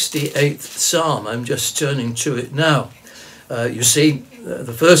 68th Psalm. I'm just turning to it now. You see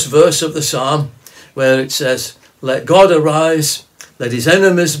the first verse of the Psalm where it says, let God arise, let his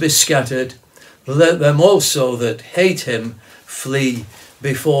enemies be scattered, let them also that hate him flee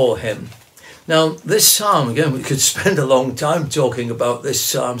before him. Now, this psalm, again, we could spend a long time talking about this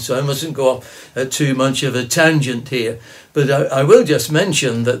psalm, so I mustn't go off at too much of a tangent here. But I will just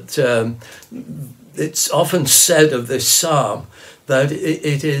mention that it's often said of this psalm that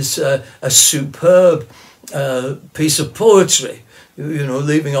it is a superb piece of poetry.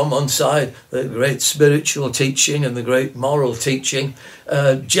 leaving on one side the great spiritual teaching and the great moral teaching,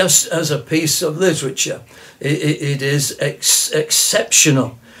 just as a piece of literature. It is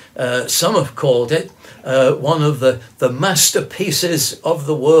exceptional. Some have called it one of the masterpieces of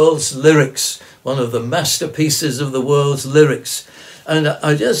the world's lyrics. One of the masterpieces of the world's lyrics. And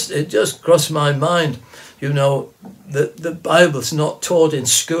it just crossed my mind, that the Bible's not taught in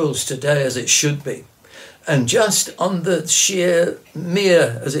schools today as it should be. And just on the sheer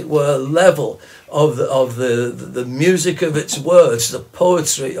mere, as it were, level of the music of its words, the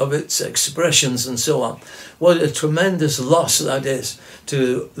poetry of its expressions and so on, what a tremendous loss that is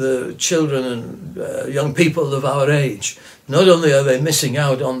to the children and young people of our age. Not only are they missing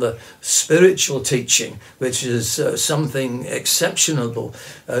out on the spiritual teaching, which is something exceptional,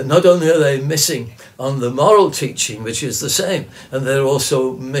 not only are they missing on the moral teaching, which is the same, and they're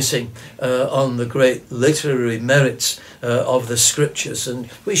also missing on the great literary merits of the scriptures. And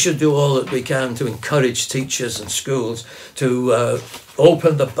we should do all that we can to encourage teachers and schools to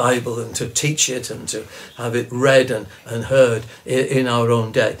open the Bible and to teach it and to have it read and heard in our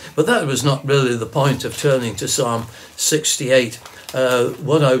own day. But that was not really the point of turning to Psalm 68.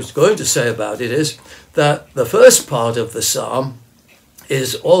 What I was going to say about it is that the first part of the psalm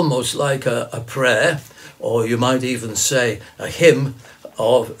is almost like a prayer, or you might even say a hymn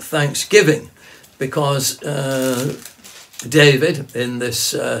of thanksgiving, because David in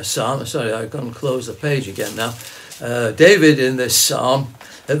this psalm, sorry, I've gone and close the page again now. David in this psalm,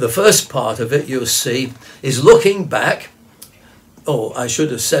 the first part of it you'll see is looking back. Oh, I should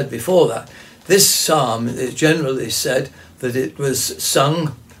have said before that, this psalm is generally said that it was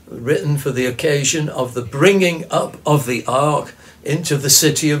sung, written for the occasion of the bringing up of the ark into the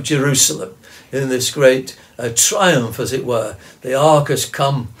city of Jerusalem in this great triumph, as it were. The ark has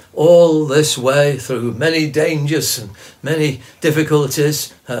come all this way through many dangers and many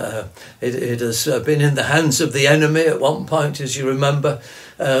difficulties. It has been in the hands of the enemy at one point, as you remember,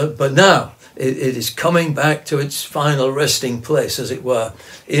 but now it is coming back to its final resting place, as it were,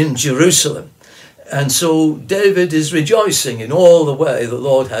 in Jerusalem. And so David is rejoicing in all the way the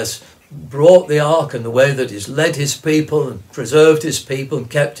Lord has brought the ark and the way that he's led his people and preserved his people and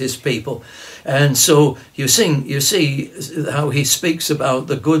kept his people. And so you see how he speaks about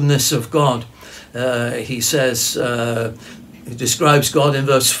the goodness of God. He says, he describes God in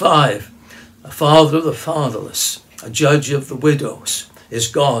verse 5, a father of the fatherless, a judge of the widows, is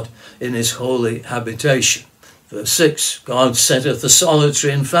God in his holy habitation. Verse 6, God setteth the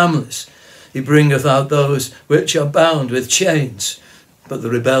solitary in families. He bringeth out those which are bound with chains, but the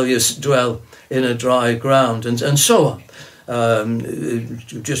rebellious dwell in a dry ground, and so on.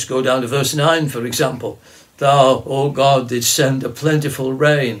 Just go down to verse 9, for example. Thou, O God, didst send a plentiful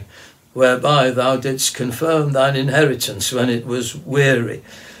rain, whereby thou didst confirm thine inheritance when it was weary,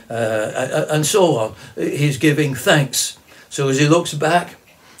 and so on. He's giving thanks. So as he looks back,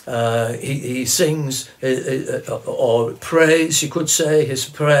 he sings or prays, you could say, his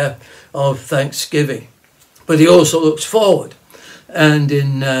prayer of thanksgiving. But he also looks forward. And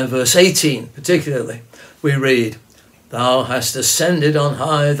in verse 18 particularly, we read, Thou hast ascended on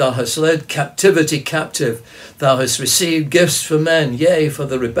high, thou hast led captivity captive, thou hast received gifts for men, yea, for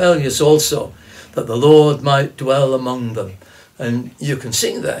the rebellious also, that the Lord might dwell among them. And you can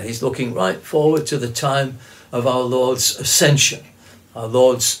see there, he's looking right forward to the time of our Lord's ascension. Our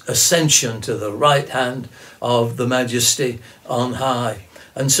Lord's ascension to the right hand of the Majesty on high.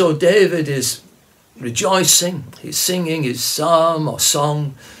 And so David is rejoicing, he's singing his psalm or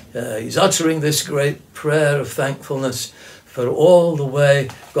song, he's uttering this great prayer of thankfulness for all the way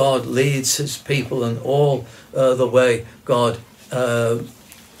God leads his people and all the way God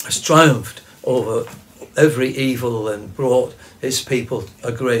has triumphed over every evil and brought his people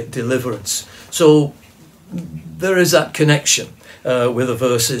a great deliverance. So there is that connection with the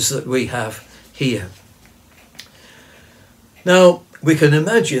verses that we have here. Now, we can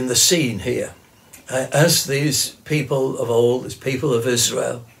imagine the scene here. As these people of old, as people of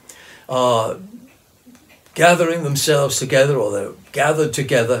Israel, are gathering themselves together, or they're gathered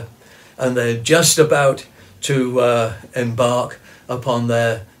together, and they're just about to embark upon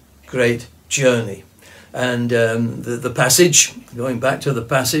their great journey. And the passage, going back to the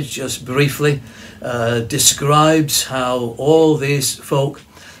passage just briefly, describes how all these folk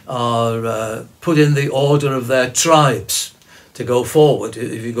are put in the order of their tribes to go forward.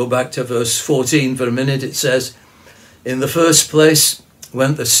 If you go back to verse 14 for a minute, it says, In the first place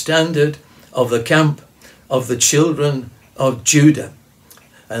went the standard of the camp of the children of Judah.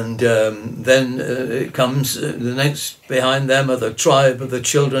 And then it comes, the next behind them are the tribe of the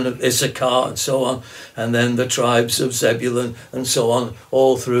children of Issachar and so on, and then the tribes of Zebulun and so on,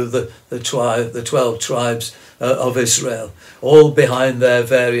 all through the 12 tribes of Israel, all behind their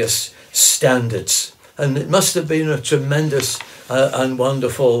various standards. And it must have been a tremendous and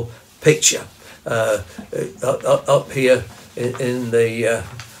wonderful picture up here in the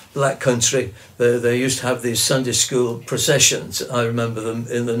Black Country. They used to have these Sunday school processions. I remember them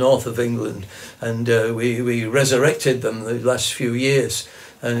in the north of England, and we resurrected them the last few years.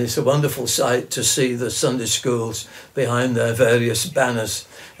 And it's a wonderful sight to see the Sunday schools behind their various banners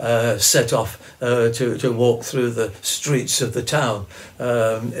set off to walk through the streets of the town.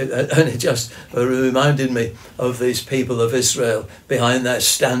 And it just reminded me of these people of Israel behind their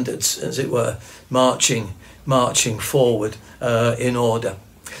standards, as it were, marching forward in order.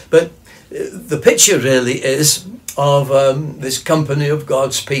 But the picture really is of this company of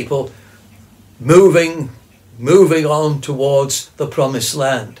God's people moving on towards the promised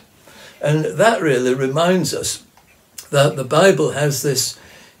land. And that really reminds us that the Bible has this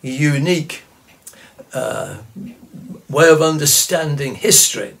unique way of understanding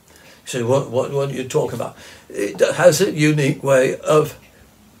history. So what are you talking about? It has a unique way of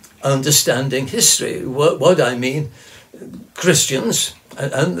understanding history. What I mean, Christians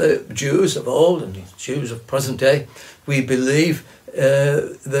and the Jews of old and the Jews of present day, we believe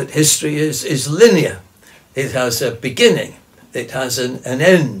that history is linear. It has a beginning. It has an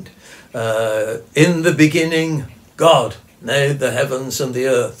end. In the beginning, God made the heavens and the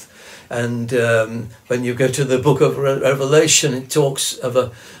earth. And when you go to the book of Revelation, it talks of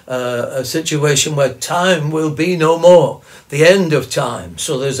a situation where time will be no more, the end of time.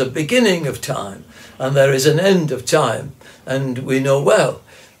 So there's a beginning of time and there is an end of time. And we know well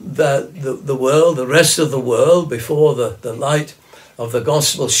that the world, the rest of the world, before the light of the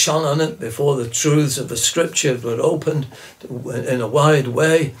gospel shone on it, before the truths of the scripture were opened in a wide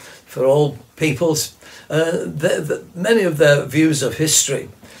way for all peoples, many of their views of history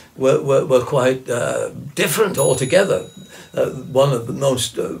were quite different altogether. One of the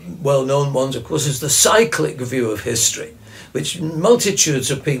most well-known ones, of course, is the cyclic view of history, which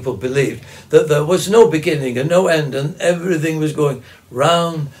multitudes of people believed that there was no beginning and no end, and everything was going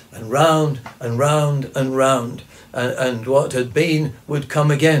round and round and round and round, and what had been would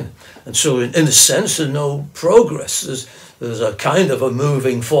come again. And so in a sense there's no progress. There's a kind of a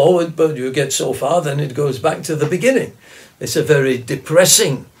moving forward, but you get so far then it goes back to the beginning. It's a very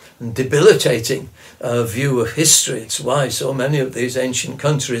depressing and debilitating view of history. It's why so many of these ancient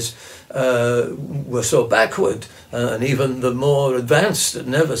countries were so backward, and even the more advanced had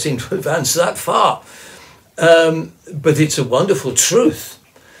never seemed to advance that far. But it's a wonderful truth.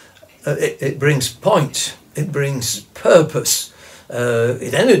 It brings point, it brings purpose,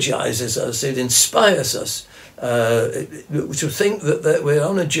 it energizes us, it inspires us to think that we're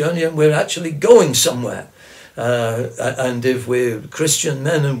on a journey and we're actually going somewhere. And if we're Christian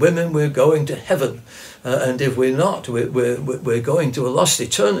men and women, we're going to heaven. And if we're not, we're going to a lost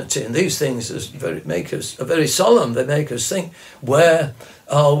eternity. And these things make us very solemn. They make us think, where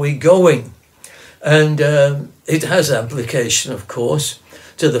are we going? And it has application, of course,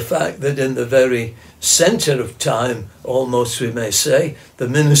 to the fact that in the very center of time, almost we may say, the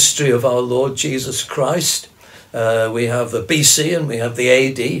ministry of our Lord Jesus Christ, we have the BC and we have the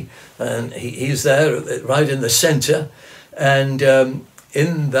AD, and he's there right in the center. And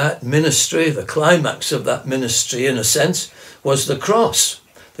in that ministry, the climax of that ministry, in a sense, was the cross.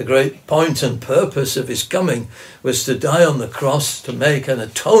 The great point and purpose of his coming was to die on the cross, to make an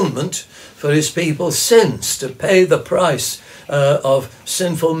atonement for his people's sins, to pay the price of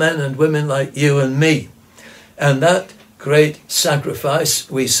sinful men and women like you and me. And that great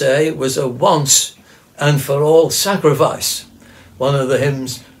sacrifice, we say, was a once and for all sacrifice. One of the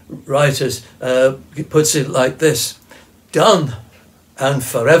hymn's writers puts it like this: done and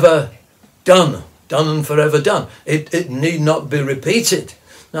forever done. Done and forever done. It need not be repeated.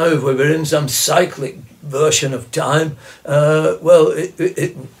 Now, if we were in some cyclic version of time, well,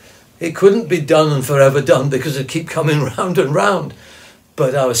 it couldn't be done and forever done, because it keep coming round and round.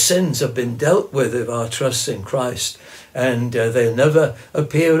 But our sins have been dealt with if our trust in Christ, and they'll never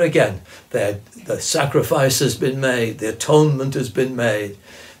appear again. The sacrifice has been made, the atonement has been made,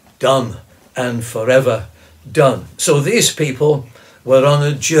 done and forever done. So these people were on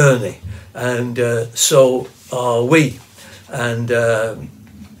a journey, and so are we. And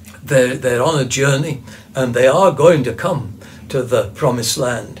they're on a journey, and they are going to come to the promised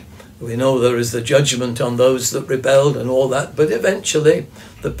land. We know there is the judgment on those that rebelled and all that, but eventually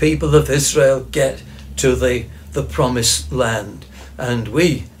the people of Israel get to the promised land. And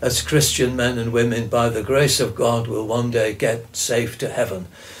we, as Christian men and women, by the grace of God, will one day get safe to heaven.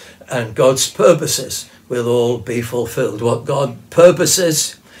 And God's purposes will all be fulfilled. What God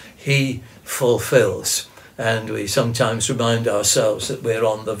purposes, he fulfills. And we sometimes remind ourselves that we're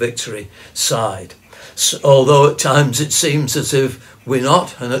on the victory side. So, although at times it seems as if we're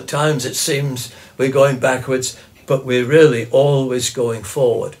not, and at times it seems we're going backwards, but we're really always going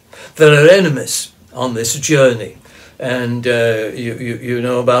forward. There are enemies on this journey. And you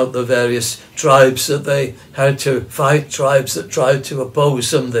know about the various tribes that they had to fight, tribes that tried to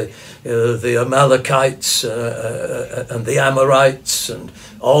oppose them, the Amalekites and the Amorites, and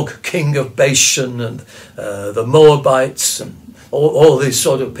Og, king of Bashan, and the Moabites, and all these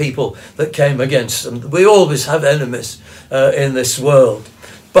sort of people that came against them. We always have enemies in this world,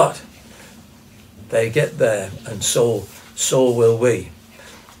 but they get there, and so will we.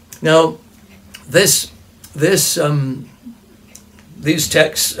 Now, these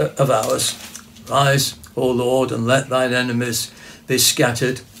texts of ours, rise, O Lord, and let thine enemies be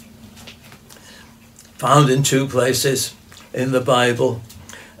scattered, found in 2 places in the Bible,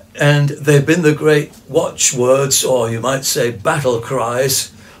 and they've been the great watchwords, or you might say battle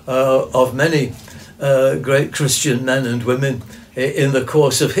cries, of many great Christian men and women in the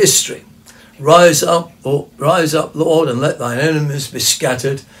course of history. Rise up, Lord, and let thine enemies be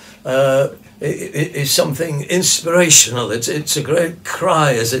scattered. It is something inspirational. It's a great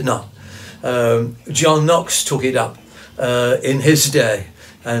cry, is it not? John Knox took it up in his day,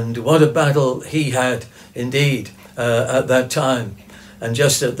 and what a battle he had indeed at that time. And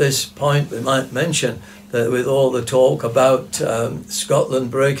just at this point, we might mention that with all the talk about Scotland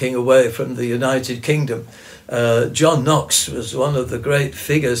breaking away from the United Kingdom, John Knox was one of the great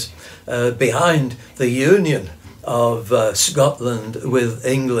figures behind the union of Scotland with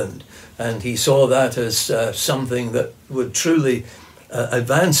England. And he saw that as something that would truly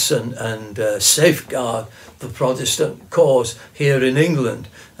advance and safeguard the Protestant cause here in England.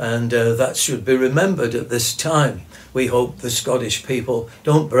 And that should be remembered at this time. We hope the Scottish people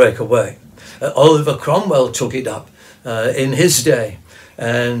don't break away. Oliver Cromwell took it up in his day.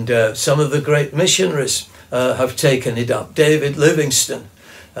 And some of the great missionaries have taken it up. David Livingstone,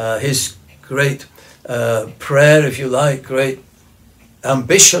 his great prayer, if you like, great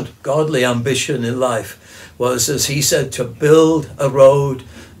ambition, godly ambition in life, was, as he said, to build a road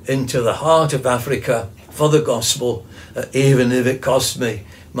into the heart of Africa for the gospel, even if it cost me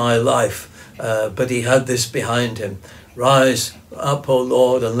my life. But he had this behind him. Rise up, O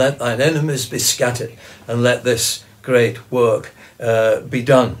Lord, and let thine enemies be scattered, and let this great work be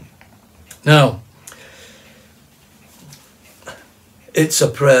done. Now, it's a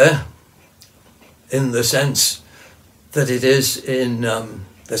prayer in the sense that it is in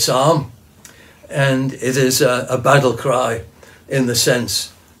the psalm, and it is a battle cry in the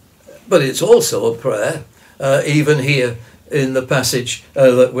sense, but it's also a prayer, even here in the passage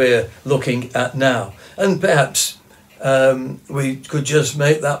that we're looking at now. And perhaps we could just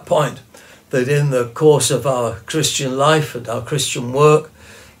make that point, that in the course of our Christian life and our Christian work,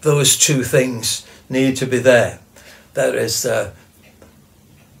 those 2 things need to be there. There is the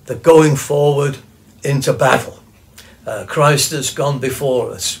going forward into battle. Christ has gone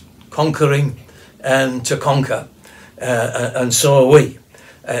before us, conquering and to conquer, and so are we.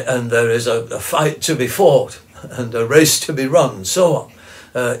 And there is a fight to be fought and a race to be run, and so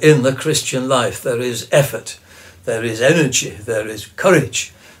on. In the Christian life, there is effort, there is energy, there is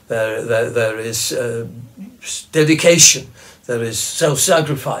courage, there is dedication, there is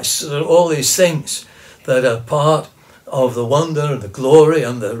self-sacrifice. There are all these things that are part of the wonder and the glory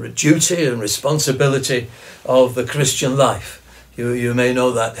and the duty and responsibility of the Christian life. You may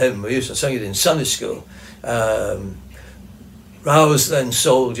know that hymn. We used to sing it in Sunday school. Rouse then,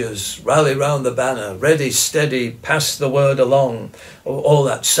 soldiers, rally round the banner, ready, steady, pass the word along. All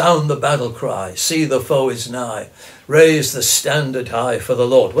that, sound the battle cry, see the foe is nigh, raise the standard high for the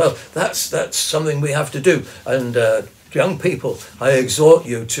Lord. Well, that's something we have to do. And young people, I exhort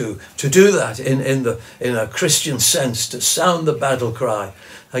you to do that in a Christian sense, to sound the battle cry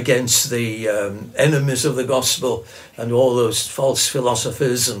against the enemies of the gospel and all those false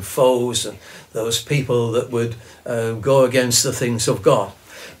philosophies and foes and those people that would go against the things of God.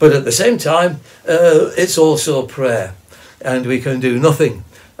 But at the same time, it's also prayer, and we can do nothing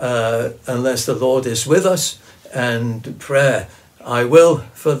unless the Lord is with us. And prayer, I will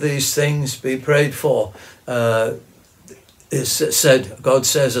for these things be prayed for, is said, God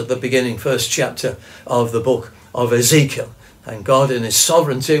says at the beginning, first chapter of the book of Ezekiel. And God in his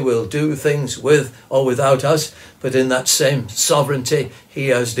sovereignty will do things with or without us, but in that same sovereignty he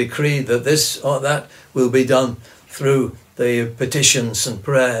has decreed that this or that will be done through the petitions and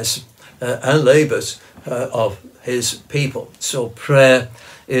prayers and labours of his people. So prayer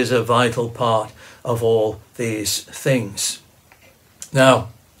is a vital part of all these things. Now,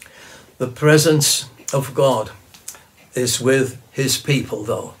 the presence of God is with his people,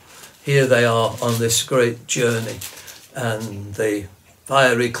 though. Here they are on this great journey, and the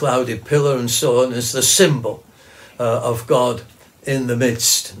fiery cloudy pillar and so on is the symbol of God in the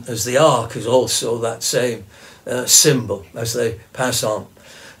midst, as the ark is also that same symbol as they pass on.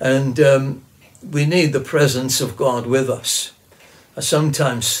 And we need the presence of God with us. I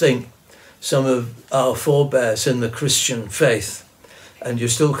sometimes think some of our forebears in the Christian faith, and you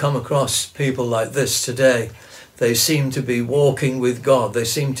still come across people like this today, they seem to be walking with God. They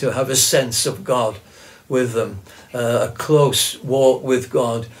seem to have a sense of God with them, a close walk with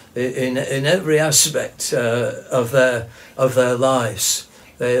God in every aspect of their lives.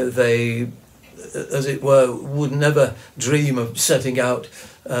 They, as it were, would never dream of setting out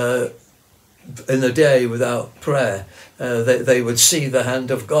in a day without prayer. They would see the hand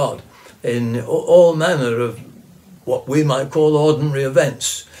of God in all manner of what we might call ordinary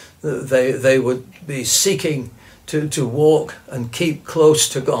events. They would be seeking to walk and keep close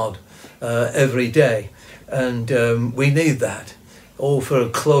to God every day. And we need that. Oh, for a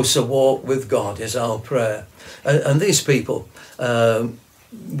closer walk with God is our prayer. And these people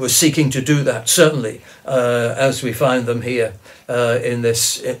were seeking to do that, certainly, as we find them here in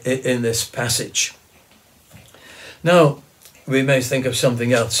this passage. Now, we may think of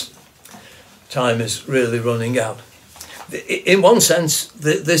something else. Time is really running out. In one sense,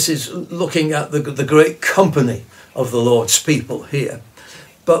 this is looking at the great company of the Lord's people here.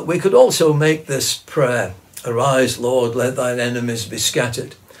 But we could also make this prayer, "Arise, Lord, let thine enemies be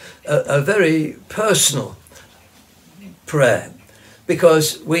scattered," a very personal prayer,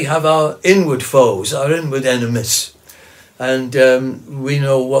 because we have our inward foes, our inward enemies, and we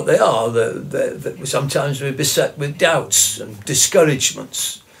know what they are. Sometimes we're beset with doubts and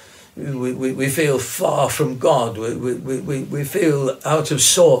discouragements. We feel far from God. We feel out of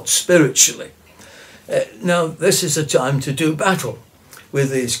sorts spiritually. Now, this is a time to do battle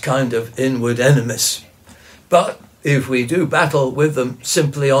with these kind of inward enemies. But if we do battle with them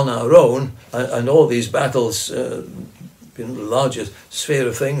simply on our own, and all these battles in the larger sphere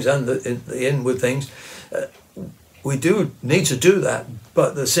of things and the inward things, we do need to do that. But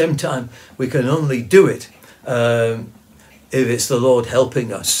at the same time, we can only do it if it's the Lord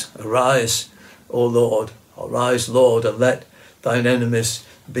helping us. Arise, O Lord, arise, Lord, and let thine enemies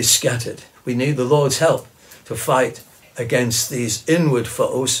be scattered. We need the Lord's help to fight against these inward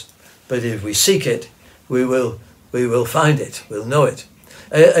foes, but if we seek it, we will find it, we'll know it.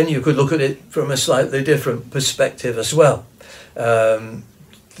 And you could look at it from a slightly different perspective as well.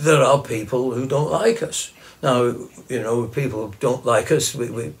 There are people who don't like us. Now, if people don't like us,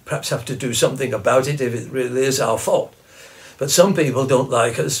 we perhaps have to do something about it if it really is our fault. But some people don't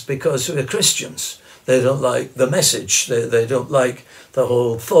like us because we're Christians. They don't like the message. They don't like the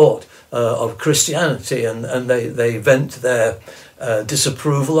whole thought of Christianity, and they vent their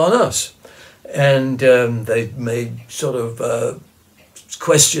disapproval on us. And they may sort of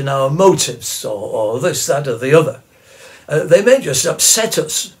question our motives, or this, that, or the other. They may just upset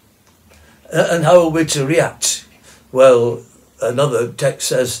us. And how are we to react? Well, another text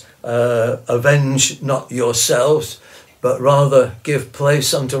says, "Avenge not yourselves, but rather give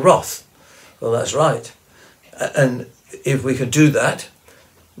place unto wrath." Well, that's right. And if we can do that,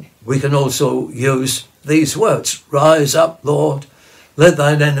 we can also use these words: "Rise up, Lord, let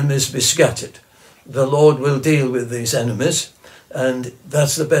thine enemies be scattered." The Lord will deal with these enemies, and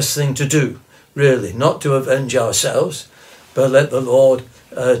that's the best thing to do, really, not to avenge ourselves, but let the Lord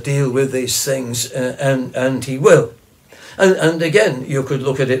deal with these things, and he will. And again, you could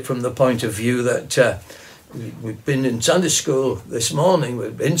look at it from the point of view that we've been in Sunday school this morning,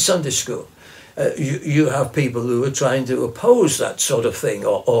 we've been in Sunday school. You have people who are trying to oppose that sort of thing,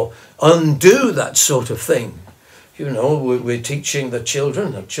 or undo that sort of thing. We're teaching the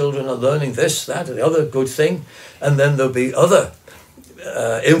children are learning this, that, and the other good thing, and then there'll be other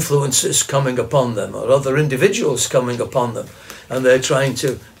influences coming upon them, or other individuals coming upon them, and they're trying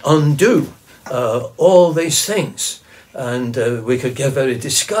to undo all these things. And we could get very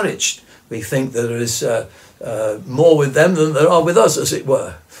discouraged. We think there is more with them than there are with us, as it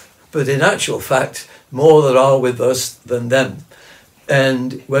were. But in actual fact, more there are with us than them.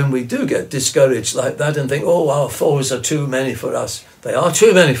 And when we do get discouraged like that and think, "Oh, our foes are too many for us," they are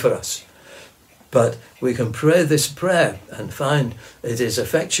too many for us. But we can pray this prayer and find it is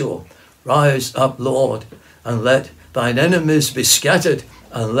effectual. "Rise up, Lord, and let thine enemies be scattered,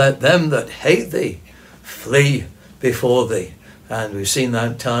 and let them that hate thee flee before thee. And we've seen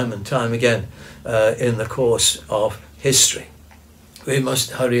that time and time again in the course of history. We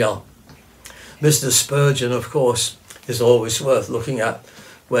must hurry on. Mr. Spurgeon, of course, is always worth looking at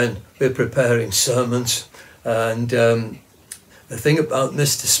when we're preparing sermons. And the thing about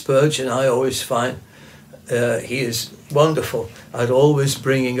Mr. Spurgeon, I always find he is wonderful at always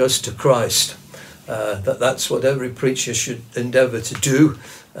bringing us to Christ. That's what every preacher should endeavour to do,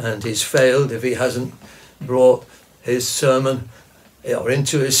 and he's failed if he hasn't brought his sermon or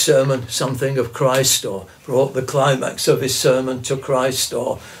into his sermon something of Christ, or brought the climax of his sermon to Christ,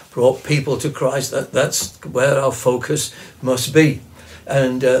 or brought people to Christ. That's where our focus must be.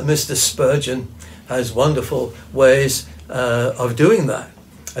 And Mr. Spurgeon has wonderful ways of doing that,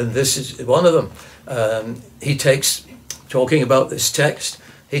 and this is one of them. He takes, talking about this text,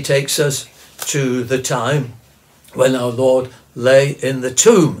 he takes us to the time when our Lord lay in the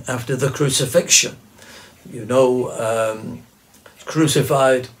tomb after the crucifixion. You know,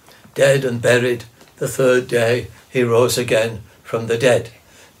 crucified, dead and buried, the third day he rose again from the dead.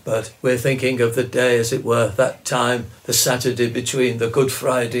 But we're thinking of the day, as it were, that time, the Saturday between the Good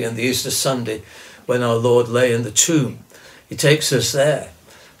Friday and the Easter Sunday, when our Lord lay in the tomb. He takes us there,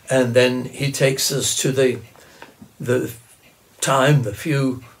 and then he takes us to the time, the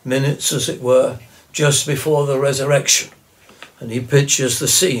few minutes, as it were, just before the resurrection. And he pictures the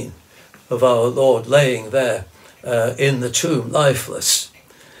scene of our Lord laying there in the tomb, lifeless.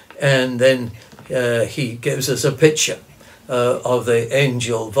 And then he gives us a picture of the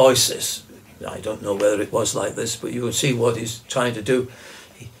angel voices. I don't know whether it was like this, but you will see what he's trying to do.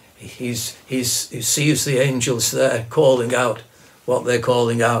 He sees the angels there calling out what they're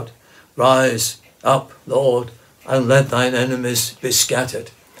calling out. Rise up, Lord, and let thine enemies be scattered.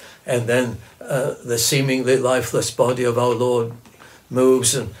 And then the seemingly lifeless body of our Lord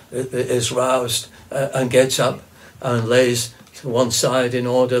moves and is roused and gets up and lays to one side in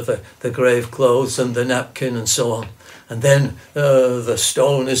order the grave clothes and the napkin and so on. And then the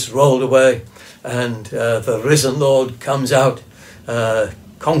stone is rolled away, and the risen Lord comes out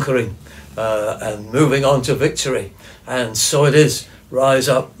conquering and moving on to victory. And so it is. Rise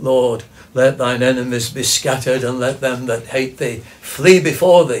up, Lord, let thine enemies be scattered, and let them that hate thee flee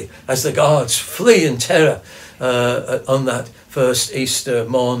before thee, as the guards flee in terror on that first Easter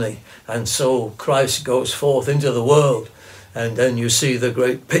morning. And so Christ goes forth into the world, and then you see the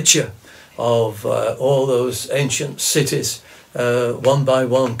great picture of all those ancient cities, one by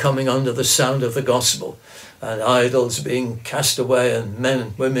one, coming under the sound of the gospel, and idols being cast away, and men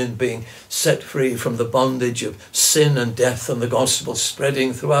and women being set free from the bondage of sin and death, and the gospel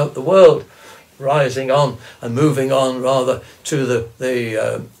spreading throughout the world, rising on and moving on rather to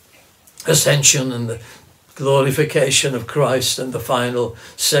the ascension and the glorification of Christ and the final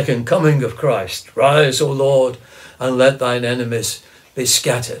second coming of Christ. Rise, O Lord, and let thine enemies be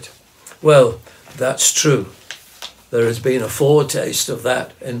scattered. Well, that's true. There has been a foretaste of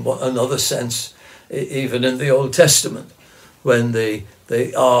that in another sense, even in the Old Testament, when the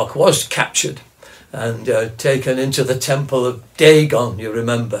ark was captured and taken into the temple of Dagon, you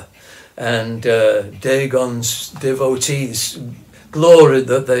remember. And Dagon's devotees gloried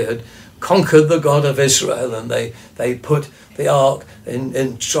that they had conquered the God of Israel, and they put the ark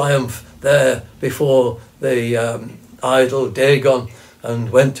in triumph there before the idol Dagon,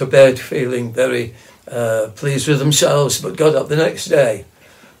 and went to bed feeling very pleased with themselves, but got up the next day,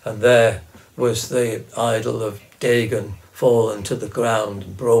 and there was the idol of Dagon fallen to the ground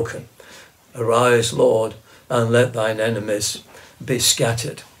and broken. Arise, Lord, and let thine enemies be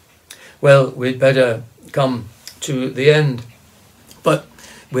scattered. Well, we'd better come to the end, but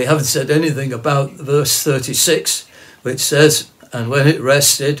we haven't said anything about verse 36, which says, and when it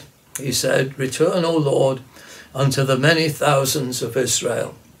rested, he said, return, O Lord, unto the many thousands of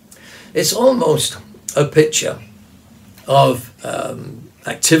Israel. It's almost a picture of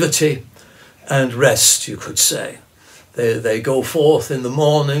activity and rest, you could say. They go forth in the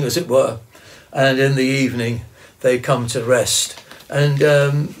morning, as it were, and in the evening they come to rest. And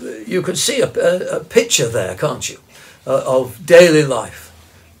you could see a picture there, can't you, of daily life.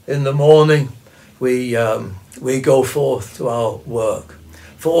 In the morning we go forth to our work.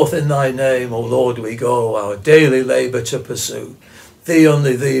 Forth in thy name, O Lord, we go, our daily labour to pursue. Thee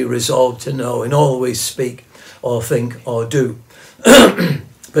only thee resolve to know, in all we speak or think or do.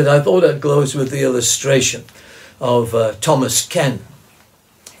 But I thought I'd close with the illustration of Thomas Ken.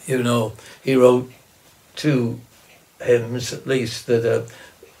 You know, he wrote 2 hymns, at least, that are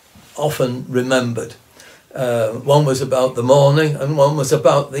often remembered. One was about the morning and one was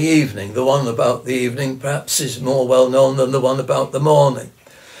about the evening. The one about the evening perhaps is more well known than the one about the morning.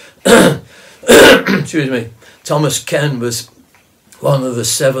 Excuse me. Thomas Ken was one of the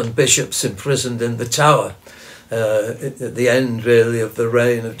 7 bishops imprisoned in the Tower at the end, really, of the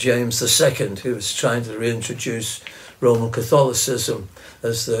reign of James II, who was trying to reintroduce Roman Catholicism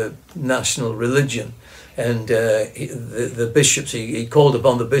as the national religion. And the bishops, he called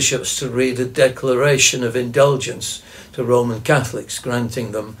upon the bishops to read a declaration of indulgence to Roman Catholics,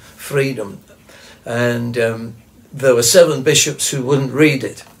 granting them freedom. And there were 7 bishops who wouldn't read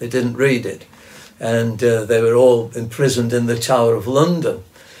it. They didn't read it. And they were all imprisoned in the Tower of London.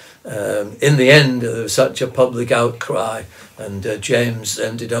 In the end, there was such a public outcry, and James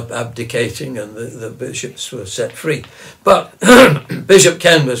ended up abdicating, and the bishops were set free. But Bishop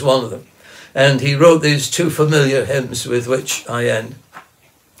Ken was one of them. And he wrote these 2 familiar hymns with which I end.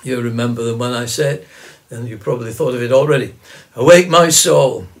 You remember them when I say it, and you probably thought of it already. Awake my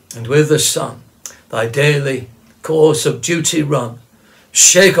soul, and with the sun, thy daily course of duty run.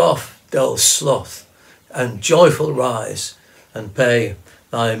 Shake off dull sloth, and joyful rise, and pay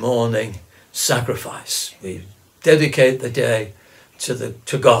thy morning sacrifice. We dedicate the day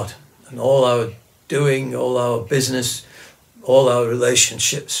to God, and all our doing, all our business, all our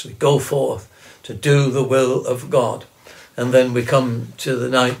relationships. We go forth to do the will of God. And then we come to the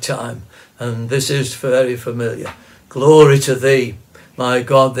night time, and this is very familiar. Glory to thee, my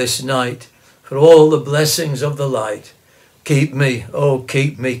God, this night, for all the blessings of the light. Keep me, oh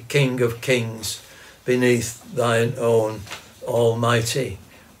keep me, King of kings, beneath thine own almighty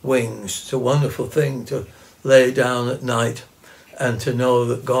wings. It's a wonderful thing to lay down at night and to know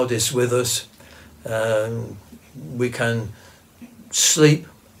that God is with us. We can sleep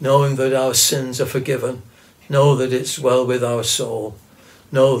knowing that our sins are forgiven, know that it's well with our soul,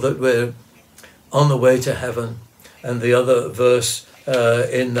 know that we're on the way to heaven. And the other verse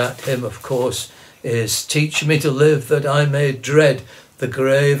in that hymn, of course, is teach me to live that I may dread the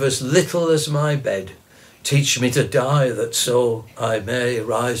grave as little as my bed. Teach me to die that so I may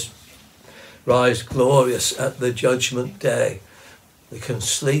rise glorious at the judgment day. We can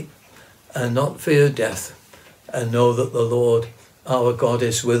sleep and not fear death, and know that the Lord our God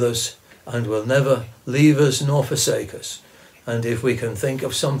is with us and will never leave us nor forsake us. And if we can think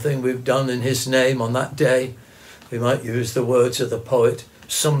of something we've done in his name on that day, we might use the words of the poet,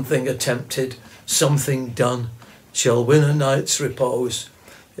 something attempted, something done, shall win a night's repose.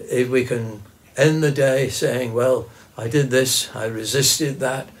 If we can end the day saying, well, I did this, I resisted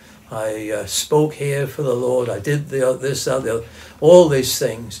that, I spoke here for the Lord, I did this, that, the other. All these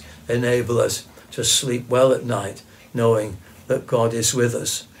things enable us to sleep well at night, knowing that God is with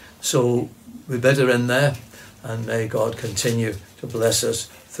us. So we better end there, and may God continue to bless us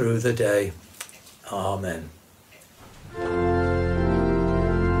through the day. Amen.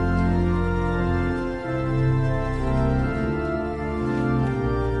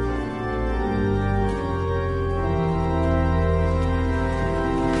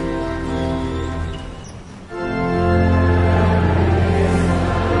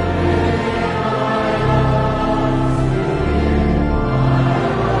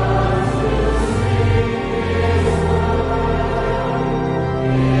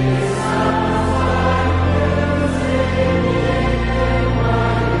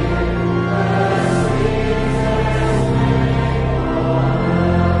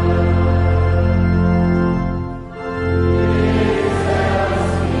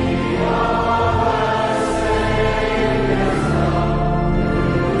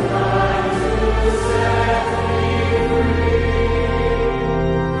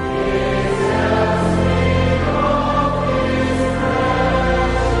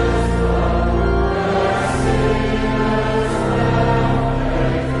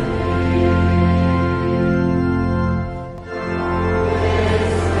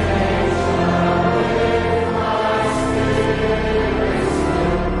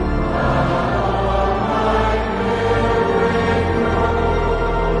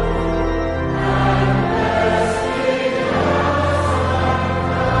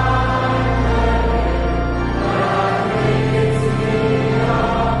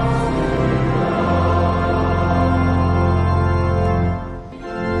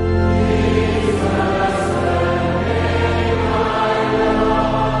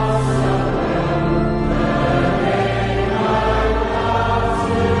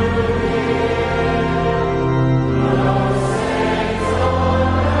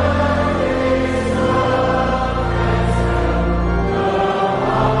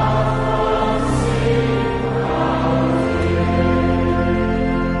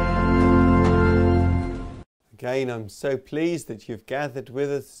 Again, I'm so pleased that you've gathered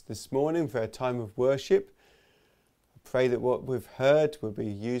with us this morning for a time of worship. I pray that what we've heard will be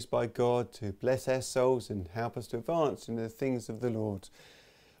used by God to bless our souls and help us to advance in the things of the Lord.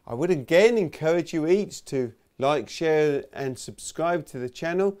 I would again encourage you each to like, share and subscribe to the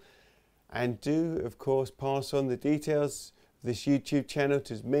channel, and do of course pass on the details of this YouTube channel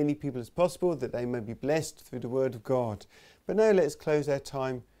to as many people as possible, that they may be blessed through the word of God. But now let's close our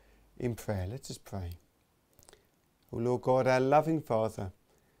time in prayer. Let us pray. O Lord God, our loving Father,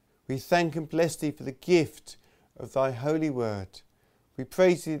 we thank and bless thee for the gift of thy holy word. We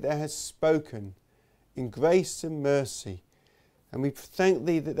praise thee that thou hast spoken in grace and mercy, and we thank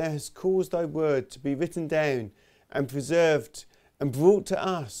thee that thou hast caused thy word to be written down and preserved and brought to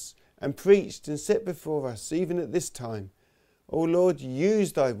us and preached and set before us even at this time. O Lord,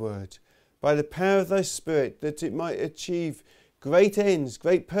 use thy word by the power of thy Spirit, that it might achieve great ends,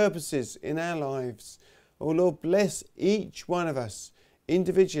 great purposes in our lives. O Lord, bless each one of us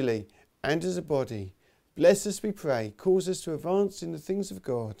individually and as a body. Bless us, we pray. Cause us to advance in the things of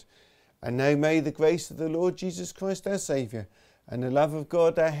God. And now may the grace of the Lord Jesus Christ our Saviour, and the love of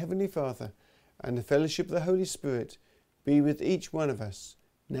God our Heavenly Father, and the fellowship of the Holy Spirit be with each one of us,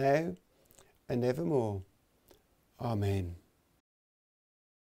 now and evermore. Amen.